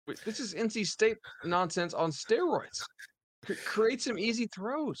 This is NC State nonsense on steroids. Create some easy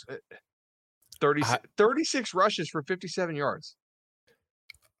throws. 36 rushes for 57 yards.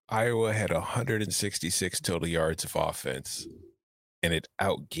 Iowa had 166 total yards of offense, and it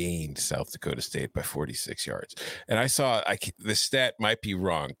outgained South Dakota State by 46 yards. And I saw the stat might be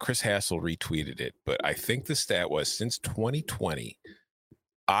wrong. Chris Hassel retweeted it, but I think the stat was since 2020,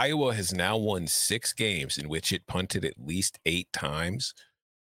 Iowa has now won 6 games in which it punted at least 8 times.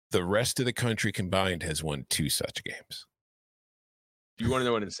 The rest of the country combined has won 2 such games. Do you want to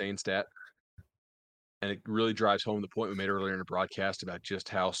know an insane stat? And it really drives home the point we made earlier in the broadcast about just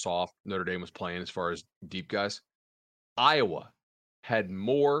how soft Notre Dame was playing as far as deep guys. Iowa had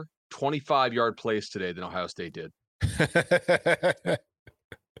more 25-yard plays today than Ohio State did.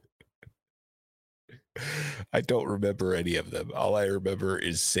 I don't remember any of them. All I remember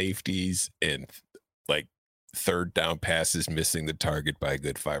is safeties and, like, third down passes missing the target by a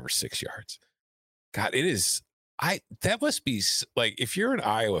good 5 or 6 yards. God, that must be like, if you're an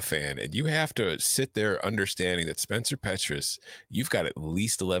Iowa fan and you have to sit there understanding that Spencer Petras, you've got at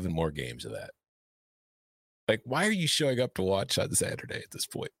least 11 more games of that. Like, why are you showing up to watch on Saturday at this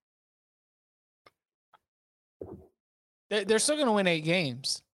point? They're still going to win 8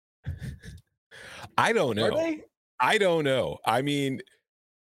 games. I don't know. Are they? I don't know. I mean,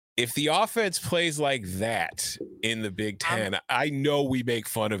 if the offense plays like that in the Big Ten, I know we make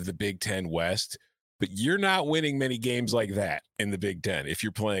fun of the Big Ten West, but you're not winning many games like that in the Big Ten if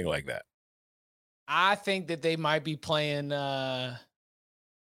you're playing like that. I think that they might be playing, Possum?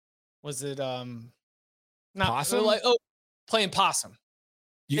 Playing possum.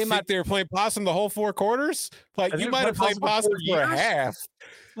 You think they were playing possum the whole 4 quarters? Like, you might have played possum for a half.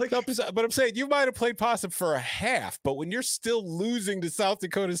 But I'm saying you might have played possum for a half, but when you're still losing to South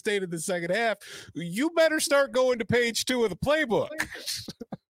Dakota State in the second half, you better start going to page 2 of the playbook.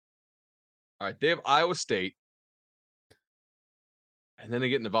 All right, they have Iowa State, and then they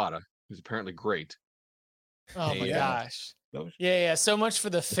get Nevada, who's apparently great. Oh, my gosh. Yeah. So much for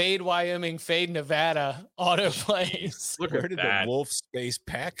the fade Wyoming, fade Nevada auto plays. Where did the Wolf Space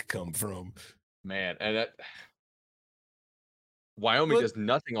Pack come from? Man, and Wyoming does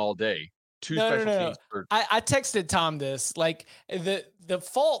nothing all day. Two special teams. I texted Tom this. Like, the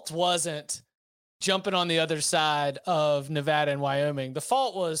fault wasn't jumping on the other side of Nevada and Wyoming. The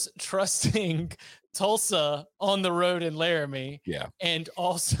fault was trusting Tulsa on the road in Laramie. Yeah. And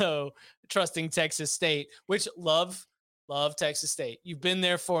also trusting Texas State, which love Texas State. You've been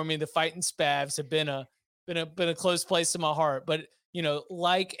there for me. The Fighting Spavs have been a close place to my heart. But, you know,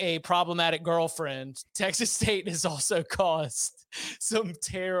 like a problematic girlfriend, Texas State has also caused some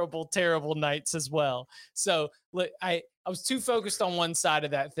terrible, terrible nights as well. So I was too focused on one side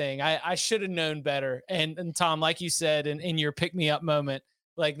of that thing. I should have known better. And Tom, like you said, in your pick me up moment,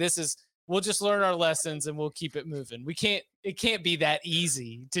 like, we'll just learn our lessons and we'll keep it moving. It can't be that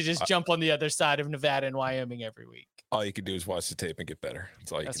easy to just jump on the other side of Nevada and Wyoming every week. All you can do is watch the tape and get better.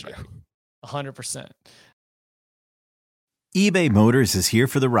 That's all you can do. 100%. eBay Motors is here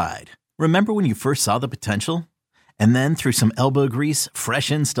for the ride. Remember when you first saw the potential? And then through some elbow grease,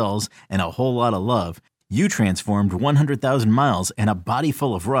 fresh installs, and a whole lot of love, you transformed 100,000 miles and a body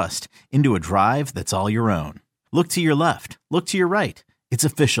full of rust into a drive that's all your own. Look to your left. Look to your right. It's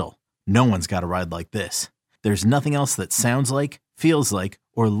official. No one's got a ride like this. There's nothing else that sounds like, feels like,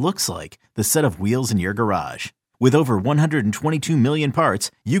 or looks like the set of wheels in your garage. With over 122 million parts,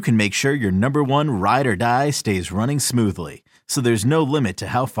 you can make sure your number one ride or die stays running smoothly, so there's no limit to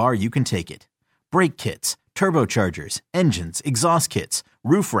how far you can take it. Brake kits, turbochargers, engines, exhaust kits,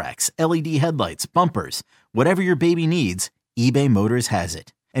 roof racks, LED headlights, bumpers, whatever your baby needs, eBay Motors has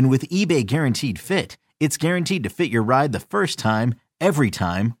it. And with eBay Guaranteed Fit, it's guaranteed to fit your ride the first time, every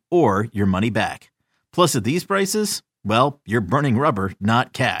time, or your money back. Plus, at these prices, well, you're burning rubber,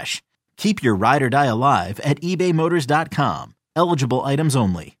 not cash. Keep your ride or die alive at ebaymotors.com. Eligible items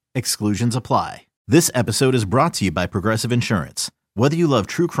only. Exclusions apply. This episode is brought to you by Progressive Insurance. Whether you love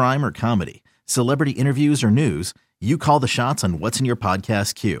true crime or comedy, celebrity interviews or news, you call the shots on what's in your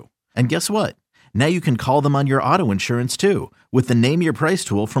podcast queue. And guess what? Now you can call them on your auto insurance too with the Name Your Price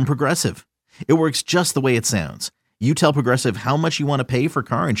tool from Progressive. It works just the way it sounds. You tell Progressive how much you want to pay for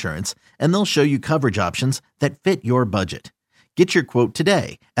car insurance, and they'll show you coverage options that fit your budget. Get your quote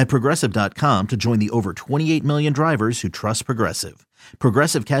today at Progressive.com to join the over 28 million drivers who trust Progressive.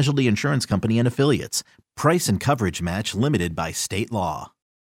 Progressive Casualty Insurance Company and Affiliates. Price and coverage match limited by state law.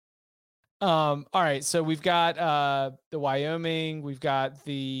 All right, so we've got the Wyoming, we've got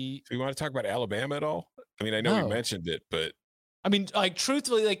the... Do we want to talk about Alabama at all? I mean, I know we mentioned it, but... I mean, like,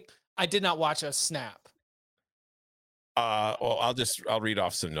 truthfully, like, I did not watch a snap. Well, I'll read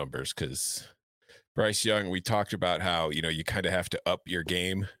off some numbers because... Bryce Young, we talked about how, you kind of have to up your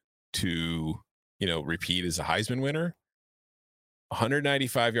game to, repeat as a Heisman winner.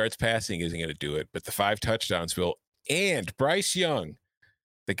 195 yards passing isn't going to do it, but the 5 touchdowns will. And Bryce Young,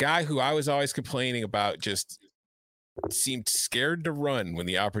 the guy who I was always complaining about, just seemed scared to run when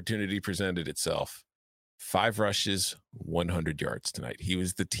the opportunity presented itself. 5 rushes, 100 yards tonight. He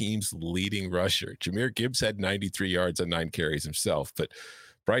was the team's leading rusher. Jahmyr Gibbs had 93 yards on 9 carries himself, but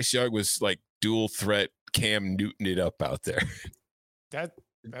Bryce Young was like dual threat Cam Newton it up out there.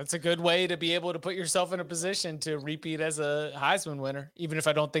 That's a good way to be able to put yourself in a position to repeat as a Heisman winner, even if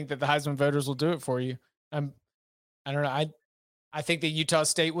I don't think that the Heisman voters will do it for you. I don't know. I think that Utah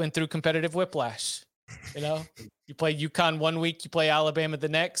State went through competitive whiplash. You play UConn one week, you play Alabama the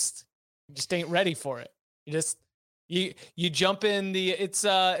next. You just ain't ready for it. You jump in the it's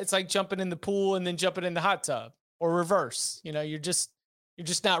like jumping in the pool and then jumping in the hot tub, or reverse. You're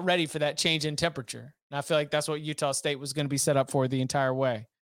just not ready for that change in temperature. And I feel like that's what Utah State was going to be set up for the entire way.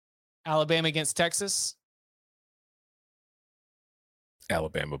 Alabama against Texas.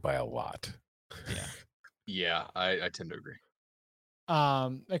 Alabama by a lot. Yeah, I tend to agree.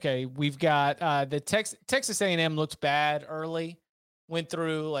 Okay, we've got the Texas A&M looked bad early. Went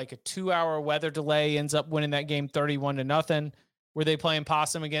through like a 2-hour weather delay, ends up winning that game 31-0. Were they playing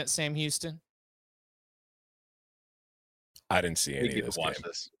possum against Sam Houston? I didn't see any of this game.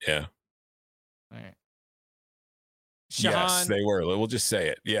 Yeah. All right. Yes, they were. We'll just say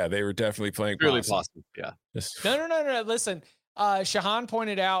it. Yeah, they were definitely playing possum. Yeah. No. Listen, Shahan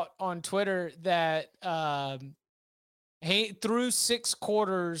pointed out on Twitter that through 6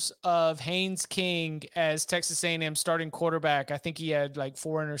 quarters of Haynes King as Texas A&M starting quarterback, I think he had like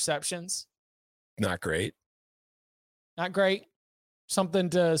 4 interceptions. Not great. Something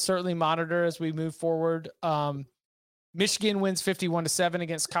to certainly monitor as we move forward. Michigan wins 51-7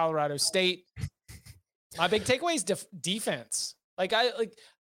 against Colorado State. My big takeaway is defense.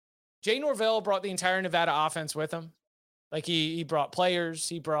 Jay Norvell brought the entire Nevada offense with him. Like he brought players,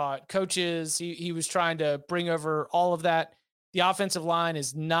 he brought coaches. He was trying to bring over all of that. The offensive line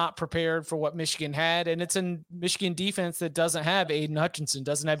is not prepared for what Michigan had, and it's a Michigan defense that doesn't have Aiden Hutchinson,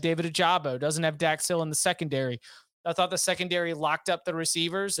 doesn't have David Ojabo, doesn't have Dax Hill in the secondary. I thought the secondary locked up the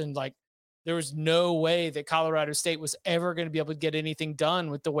receivers, and there was no way that Colorado State was ever going to be able to get anything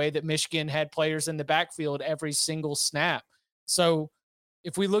done with the way that Michigan had players in the backfield every single snap. So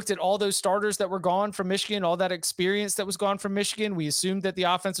if we looked at all those starters that were gone from Michigan, all that experience that was gone from Michigan, we assumed that the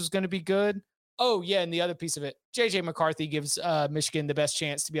offense was going to be good. Oh, yeah, and the other piece of it, J.J. McCarthy gives Michigan the best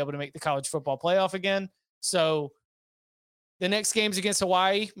chance to be able to make the college football playoff again. So the next game's against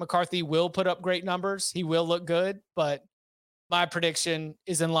Hawaii. McCarthy will put up great numbers. He will look good, but my prediction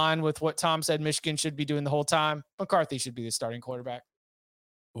is in line with what Tom said Michigan should be doing the whole time. McCarthy should be the starting quarterback.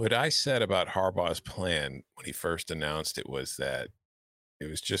 What I said about Harbaugh's plan when he first announced it was that it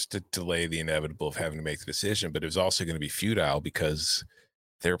was just to delay the inevitable of having to make the decision, but it was also going to be futile because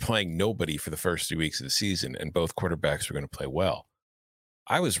they were playing nobody for the first 3 weeks of the season, and both quarterbacks were going to play well.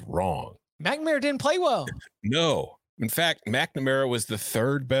 I was wrong. McNamara didn't play well. No. In fact, McNamara was the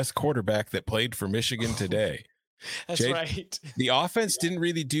 3rd best quarterback that played for Michigan today. That's right. The offense didn't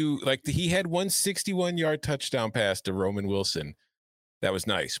really do he had one 61-yard touchdown pass to Roman Wilson. That was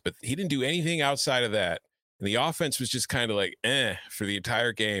nice, but he didn't do anything outside of that. And the offense was just kind of like, for the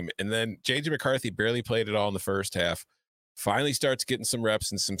entire game. And then J.J. McCarthy barely played it all in the first half, finally starts getting some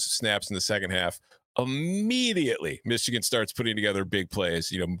reps and some snaps in the second half. Immediately, Michigan starts putting together big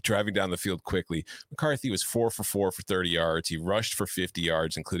plays, driving down the field quickly. McCarthy was 4 for 4 for 30 yards. He rushed for 50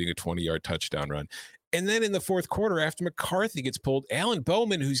 yards, including a 20-yard touchdown run. And then in the fourth quarter, after McCarthy gets pulled, Alan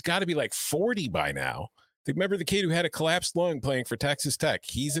Bowman, who's got to be like 40 by now. Remember the kid who had a collapsed lung playing for Texas Tech?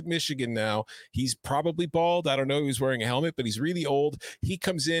 He's at Michigan now. He's probably bald. I don't know. He was wearing a helmet, but he's really old. He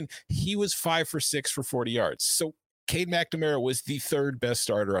comes in. He was 5 for 6 for 40 yards. So Cade McNamara was the third best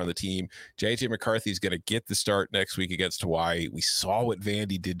starter on the team. J.J. McCarthy is going to get the start next week against Hawaii. We saw what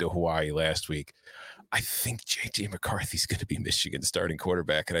Vandy did to Hawaii last week. I think J.J. McCarthy is going to be Michigan's starting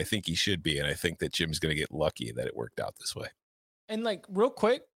quarterback, and I think he should be. And I think that Jim's going to get lucky that it worked out this way. And real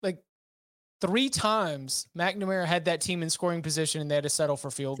quick, 3 times McNamara had that team in scoring position and they had to settle for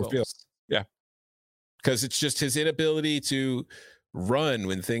field goals. Yeah. Because it's just his inability to run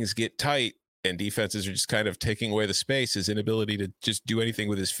when things get tight and defenses are just kind of taking away the space. His inability to just do anything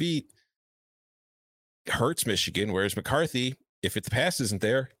with his feet hurts Michigan. Whereas McCarthy, if the pass isn't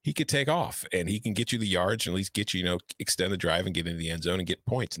there, he could take off and he can get you the yards and at least get you, extend the drive and get into the end zone and get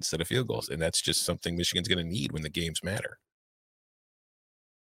points instead of field goals. And that's just something Michigan's going to need when the games matter.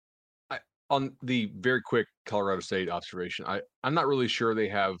 On the very quick Colorado State observation, I'm not really sure they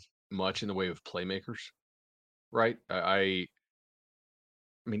have much in the way of playmakers, right? I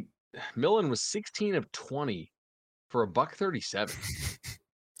mean, Millen was 16 of 20 for $137.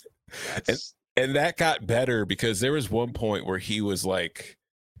 And that got better because there was one point where he was like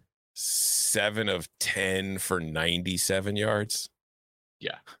 7 of 10 for 97 yards.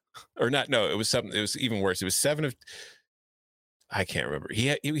 Yeah. Or not. No, it was something. It was even worse. It was 7 of, I can't remember.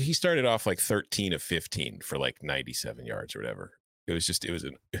 He started off like 13 of 15 for like 97 yards or whatever. It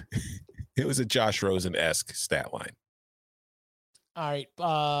was a Josh Rosen-esque stat line. All right.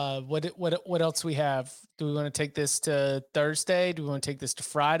 What else we have? Do we want to take this to Thursday? Do we want to take this to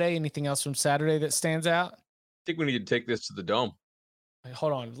Friday? Anything else from Saturday that stands out? I think we need to take this to the Dome. Wait,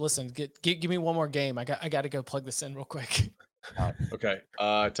 hold on. Listen, give me one more game. I got to go plug this in real quick. Okay.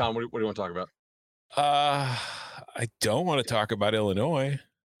 Tom, what do you want to talk about? I don't want to talk about Illinois,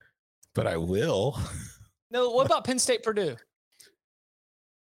 but I will. No, what about Penn State Purdue?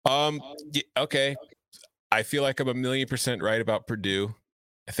 Yeah, okay. I feel like I'm 1,000,000% right about Purdue.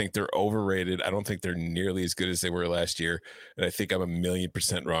 I think they're overrated. I don't think they're nearly as good as they were last year. And I think I'm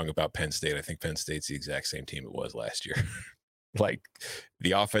 1,000,000% wrong about Penn State. I think Penn State's the exact same team it was last year. Like,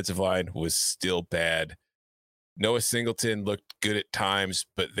 the offensive line was still bad. Noah Singleton looked good at times,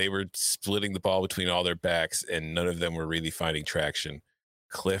 but they were splitting the ball between all their backs, and none of them were really finding traction.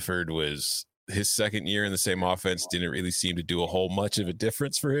 Clifford was his second year in the same offense, didn't really seem to do a whole much of a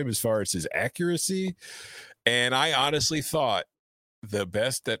difference for him as far as his accuracy. And I honestly thought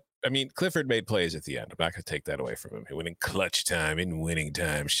Clifford made plays at the end. I'm not going to take that away from him. He went in clutch time, in winning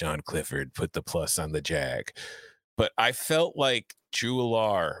time. Sean Clifford put the plus on the Jag. But I felt like Drew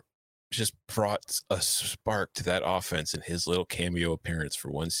Allar just brought a spark to that offense in his little cameo appearance for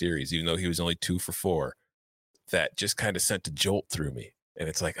one series, even though he was only 2 for 4. That just kind of sent a jolt through me. And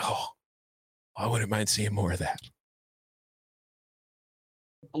it's like, I wouldn't mind seeing more of that.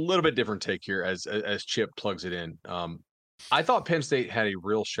 A little bit different take here as Chip plugs it in. I thought Penn State had a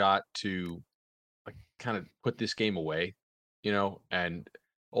real shot to kind of put this game away, and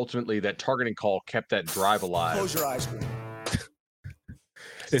ultimately that targeting call kept that drive alive. Close your eyes.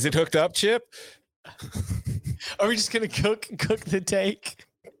 Is it hooked up, Chip? Are we just going to cook the take?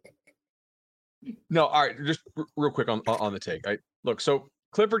 No, all right. Just real quick on the take. Look, so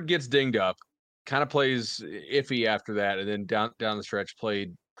Clifford gets dinged up, kind of plays iffy after that, and then down the stretch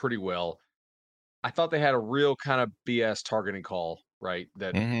played pretty well. I thought they had a real kind of BS targeting call, right?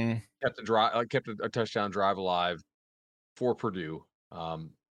 That kept a touchdown drive alive for Purdue.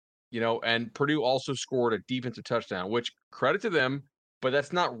 And Purdue also scored a defensive touchdown, which credit to them, but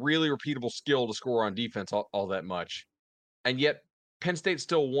that's not really repeatable skill to score on defense all that much. And yet Penn State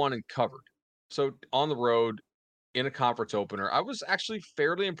still won and covered. So on the road in a conference opener, I was actually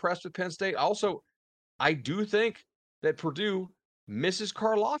fairly impressed with Penn State. Also, I do think that Purdue misses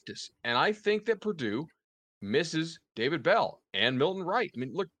Karlaftis. And I think that Purdue misses David Bell and Milton Wright. I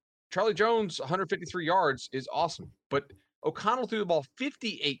mean, look, Charlie Jones, 153 yards is awesome. But O'Connell threw the ball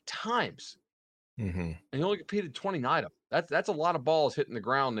 58 times. And he only competed 29 of them. That's a lot of balls hitting the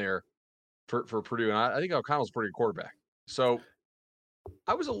ground there for Purdue. And I think O'Connell's a pretty good quarterback. So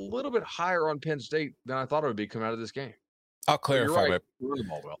I was a little bit higher on Penn State than I thought it would be coming out of this game. I'll clarify right. The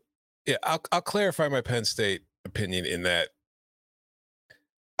ball well. Yeah, I'll clarify my Penn State opinion in that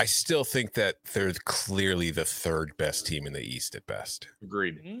I still think that they're clearly the third best team in the East at best.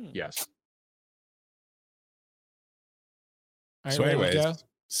 Agreed. Yes. All right, So ready to anyways, go?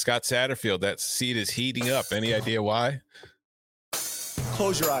 Scott Satterfield, that seat is heating up. Any idea why?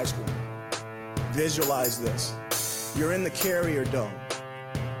 Close your eyes for me. Visualize this. You're in the Carrier Dome.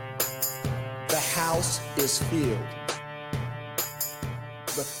 The house is filled.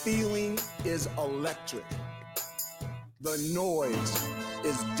 The feeling is electric. The noise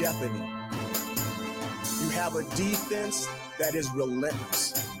is deafening. You have a defense that is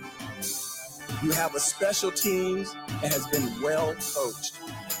relentless. You have a special teams that has been well coached.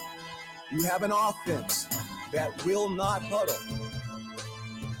 You have an offense that will not huddle.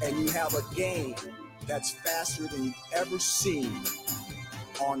 And you have a game that's faster than you've ever seen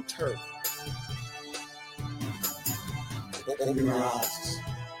on turf. Open your eyes.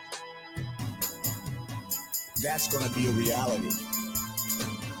 That's going to be a reality.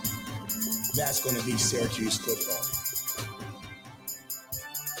 That's going to be Syracuse football.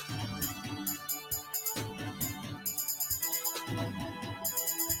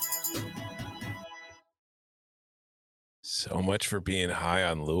 So much for being high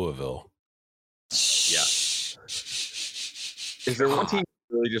on Louisville. Yeah. Is there one team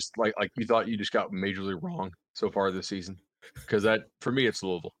really just like you thought you just got majorly wrong so far this season? Because that, for me, it's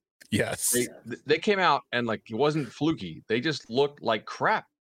Louisville. Yes. They came out and like it wasn't fluky. They just looked like crap.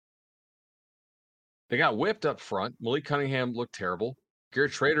 They got whipped up front. Malik Cunningham looked terrible.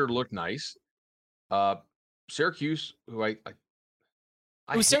 Garrett Schrader looked nice. Syracuse, who I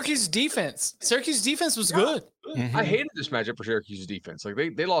Syracuse defense. Syracuse defense was good. I hated this matchup for Syracuse's defense.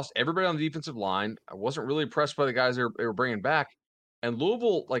 Like they lost everybody on the defensive line. I wasn't really impressed by the guys they were bringing back. And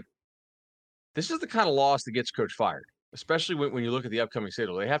Louisville, like, this is the kind of loss that gets coach fired, especially when you look at the upcoming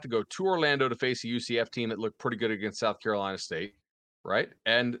schedule. They have to go to Orlando to face a UCF team that looked pretty good against South Carolina State, right?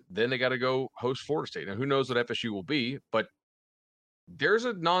 And then they got to go host Florida State. Now, who knows what FSU will be, but there's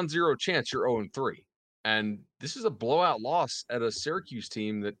a non-zero chance you're 0-3. And this is a blowout loss at a Syracuse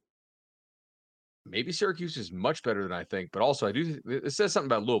team that maybe Syracuse is much better than I think, but also I do. It says something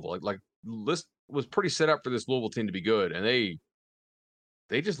about Louisville. Like list was pretty set up for this Louisville team to be good, and they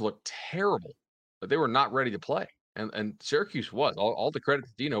just looked terrible. But they were not ready to play, and Syracuse was. All the credit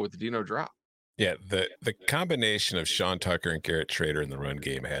to Dino with the Dino drop. Yeah, the combination of Sean Tucker and Garrett Schrader in the run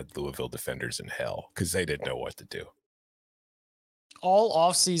game had Louisville defenders in hell because they didn't know what to do. All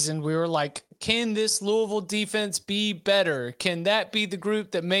offseason, we were like, can this Louisville defense be better? Can that be the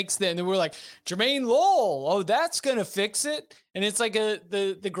group that makes them? And then we're like, Jermaine Lowell, oh, that's going to fix it. And it's like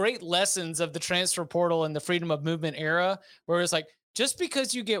the great lessons of the transfer portal and the freedom of movement era, where it's like, just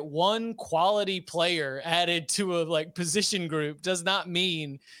because you get one quality player added to a like position group does not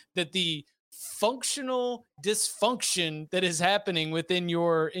mean that the functional dysfunction that is happening within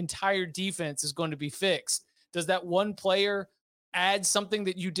your entire defense is going to be fixed. Does that one player add something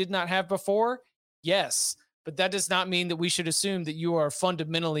that you did not have before? Yes, but that does not mean that we should assume that you are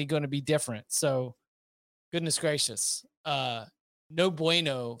fundamentally going to be different. So goodness gracious, no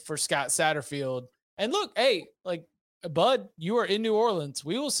bueno for Scott Satterfield. And look, hey, like Bud, you are in New Orleans.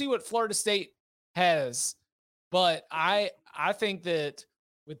 We will see what Florida State has, but I think that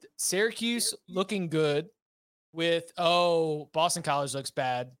with Syracuse looking good, with Boston College looks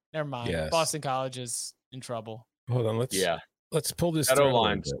bad. Never mind. Yes. Boston College is in trouble. Hold on, let's pull this That thread a little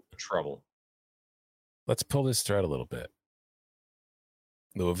O-line's bit. trouble. Let's pull this thread a little bit.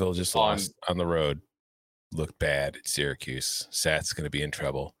 Louisville just lost on the road. Looked bad at Syracuse. Sat's going to be in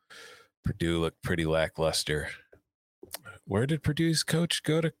trouble. Purdue looked pretty lackluster. Where did Purdue's coach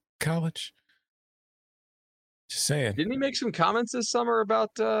go to college? Just saying. Didn't he make some comments this summer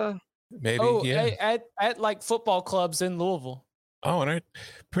about Maybe, yeah. At like football clubs in Louisville. Oh, and a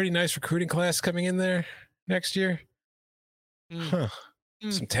pretty nice recruiting class coming in there next year.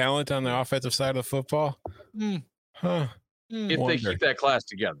 Some talent on the offensive side of the football. if they keep that class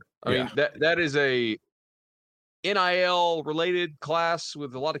together? I mean, that is a NIL related class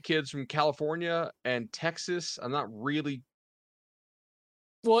with a lot of kids from California and Texas. I'm not really.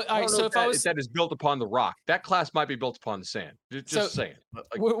 Well, all right. So if that is built upon the rock, that class might be built upon the sand. Just saying.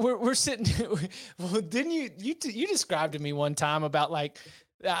 Like, we're sitting. Well, didn't you described to me one time about like,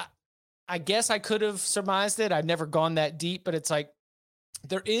 I guess I could have surmised it. I've never gone that deep, but it's like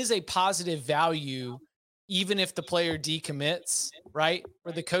there is a positive value even if the player decommits, right?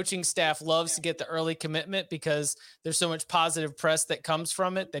 Where the coaching staff loves to get the early commitment because there's so much positive press that comes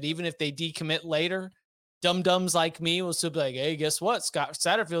from it that even if they decommit later, dum-dums like me will still be like, hey, guess what? Scott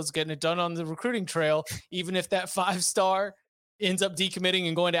Satterfield's getting it done on the recruiting trail, even if that 5-star ends up decommitting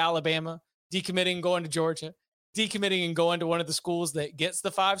and going to Alabama, decommitting and going to Georgia. decommitting and going to one of the schools that gets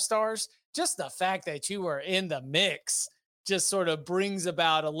the 5 stars, just the fact that you are in the mix just sort of brings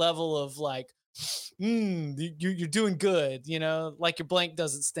about a level of like, you're doing good, like your blank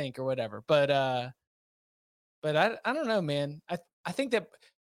doesn't stink or whatever. But I don't know, man. I think that,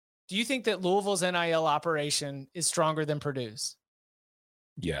 do you think that Louisville's NIL operation is stronger than Purdue's?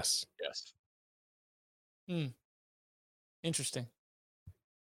 Yes. Interesting.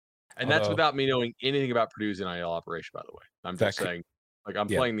 And that's without me knowing anything about Purdue's NIL operation, by the way. I'm just saying, like, I'm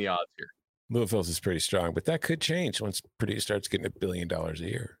playing the odds here. Louisville's is pretty strong, but that could change once Purdue starts getting $1 billion a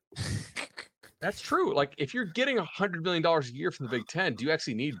year. That's true. Like, if you're getting $100 million a year from the Big Ten, do you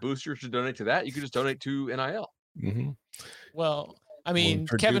actually need boosters to donate to that? You could just donate to NIL. Mm-hmm. Well, I mean,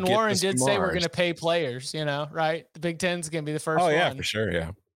 Kevin Warren did say we're going to pay players, right? The Big Ten's going to be the first one. Oh, yeah, for sure.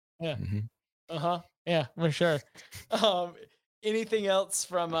 Yeah. Yeah. Mm-hmm. Yeah, for sure. Anything else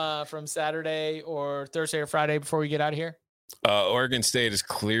from Saturday or Thursday or Friday before we get out of here? Oregon State is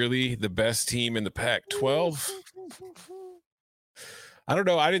clearly the best team in the Pac-12. I don't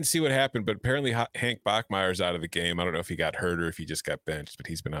know. I didn't see what happened, but apparently Hank Bachmeier's out of the game. I don't know if he got hurt or if he just got benched, but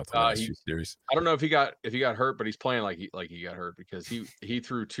he's been out the last few series. I don't know if he got hurt, but he's playing like he got hurt because he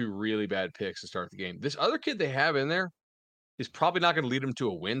threw 2 really bad picks to start the game. This other kid they have in there is probably not going to lead him to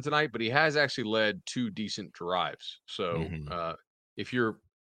a win tonight, but he has actually led 2 decent drives. So if you're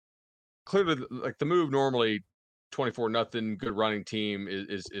clearly like the move normally 24-0 good running team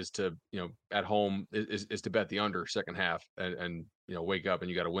is to, at home is to bet the under second half and wake up and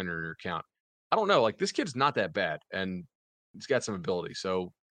you got a winner in your account. I don't know, like this kid's not that bad and he's got some ability.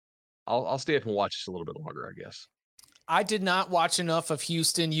 So I'll stay up and watch this a little bit longer, I guess. I did not watch enough of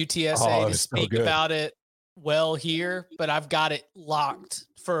Houston UTSA to speak about it well here, but I've got it locked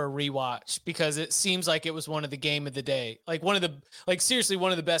for a rewatch because it seems like it was one of the game of the day. Seriously,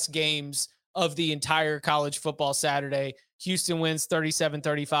 one of the best games of the entire college football Saturday. Houston wins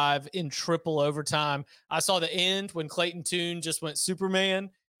 37-35 in triple overtime. I saw the end when Clayton Tune just went Superman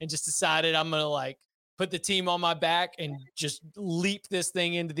and just decided I'm going to put the team on my back and just leap this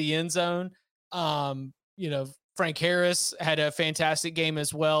thing into the end zone. Frank Harris had a fantastic game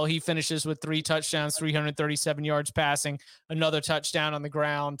as well. He finishes with 3 touchdowns, 337 yards passing, another touchdown on the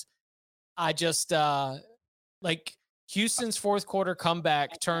ground. I just Houston's fourth quarter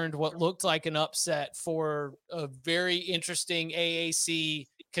comeback turned what looked like an upset for a very interesting AAC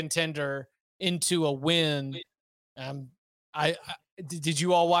contender into a win. Did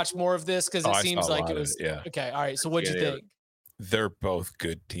you all watch more of this? Because it seems like it was. Yeah. Okay. All right. So what'd you think? They're both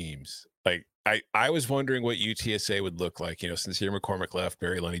good teams. I was wondering what UTSA would look like, Sincere McCormick left,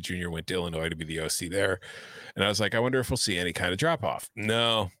 Barry Lunny Jr. went to Illinois to be the OC there. And I was like, I wonder if we'll see any kind of drop off.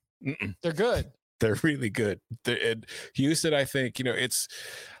 No. They're good. They're really good. And Houston, I think,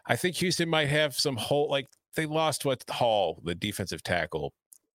 I think Houston might have some hole. They lost Hall, the defensive tackle,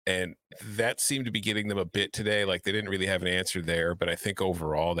 and that seemed to be getting them a bit today. They didn't really have an answer there, but I think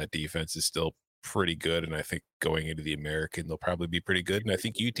overall that defense is still pretty good. And I think going into the American, they'll probably be pretty good. And I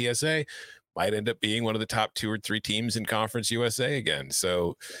think UTSA might end up being one of the top 2 or 3 teams in Conference USA again.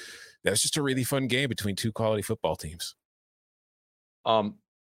 So that was just a really fun game between 2 quality football teams.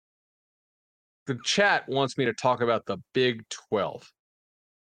 The chat wants me to talk about the Big 12.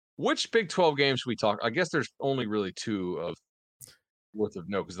 Which Big 12 games should we talk? I guess there's only really 2 of worth of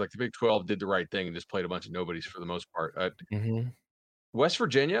note because the Big 12 did the right thing and just played a bunch of nobodies for the most part. West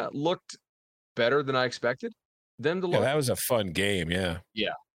Virginia looked better than I expected them to look. Yeah, that was a fun game. Yeah. Yeah.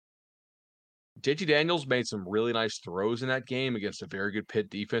 JT Daniels made some really nice throws in that game against a very good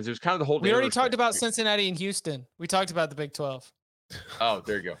Pitt defense. It was kind of the whole. We already talked about Cincinnati and Houston. We talked about the Big 12. Oh,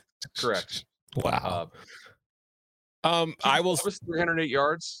 there you go. Correct. Wow. I will. 308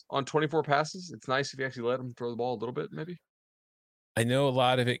 yards on 24 passes. It's nice if you actually let him throw the ball a little bit, maybe. I know a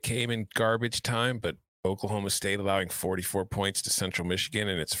lot of it came in garbage time, but Oklahoma State allowing 44 points to Central Michigan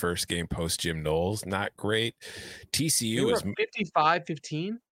in its first game post Jim Knowles. Not great. TCU was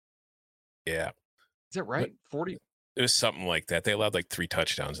 55-15. Yeah. Is that right? 40. It was something like that. They allowed 3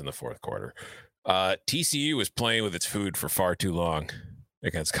 touchdowns in the fourth quarter. TCU was playing with its food for far too long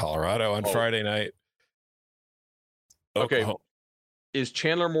against Colorado on Friday night. Okay. Oklahoma. Is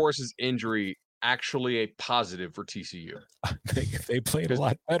Chandler Morris's injury actually a positive for TCU? They played a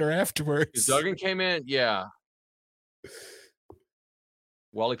lot better afterwards. Duggan came in. Yeah.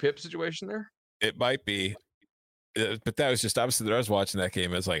 Wally Pipp situation there? It might be. But that was just obviously I was watching that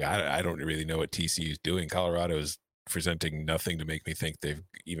game. It's I don't really know what TCU is doing. Colorado is presenting nothing to make me think they've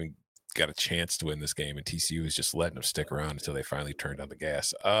even got a chance to win this game, and TCU is just letting them stick around until they finally turned on the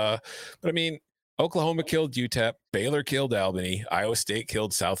gas. But I mean, Oklahoma killed UTEP. Baylor killed Albany. Iowa State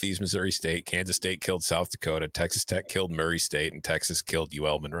killed Southeast Missouri State. Kansas State killed South Dakota. Texas Tech killed Murray State. And Texas killed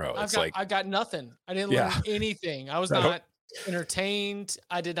UL Monroe. I got nothing. I didn't learn anything. I was not entertained.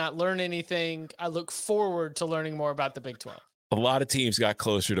 I did not learn anything. I look forward to learning more about the Big 12. A lot of teams got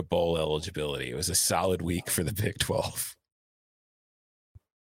closer to bowl eligibility. It was a solid week for the Big 12.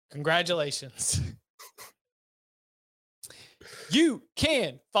 Congratulations. You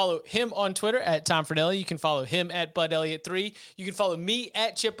can follow him on Twitter at Tom Fornelli. You can follow him at Bud Elliott 3. You can follow me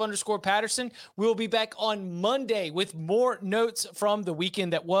at Chip_Patterson. We'll be back on Monday with more notes from the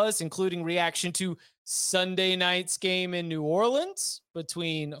weekend that was, including reaction to Sunday night's game in New Orleans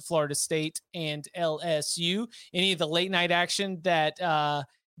between Florida State and LSU. Any of the late night action that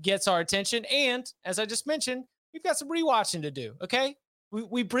gets our attention. And as I just mentioned, we've got some rewatching to do. Okay.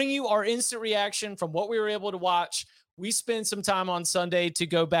 We bring you our instant reaction from what we were able to watch. We spend some time on Sunday to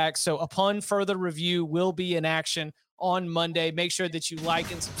go back. So upon further review, we'll be in action on Monday. Make sure that you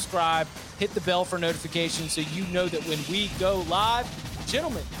like and subscribe, hit the bell for notifications so you know that when we go live.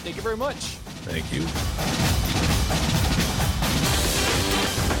 Gentlemen, thank you very much. Thank you.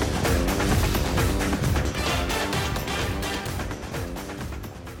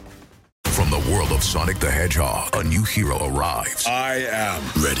 From the world of Sonic the Hedgehog, a new hero arrives. I am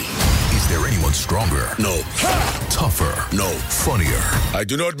ready. Is there anyone stronger? No. Tougher? No. Funnier? I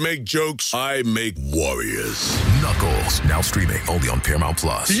do not make jokes. I make warriors. Knuckles, now streaming only on Paramount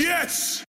Plus. Yes!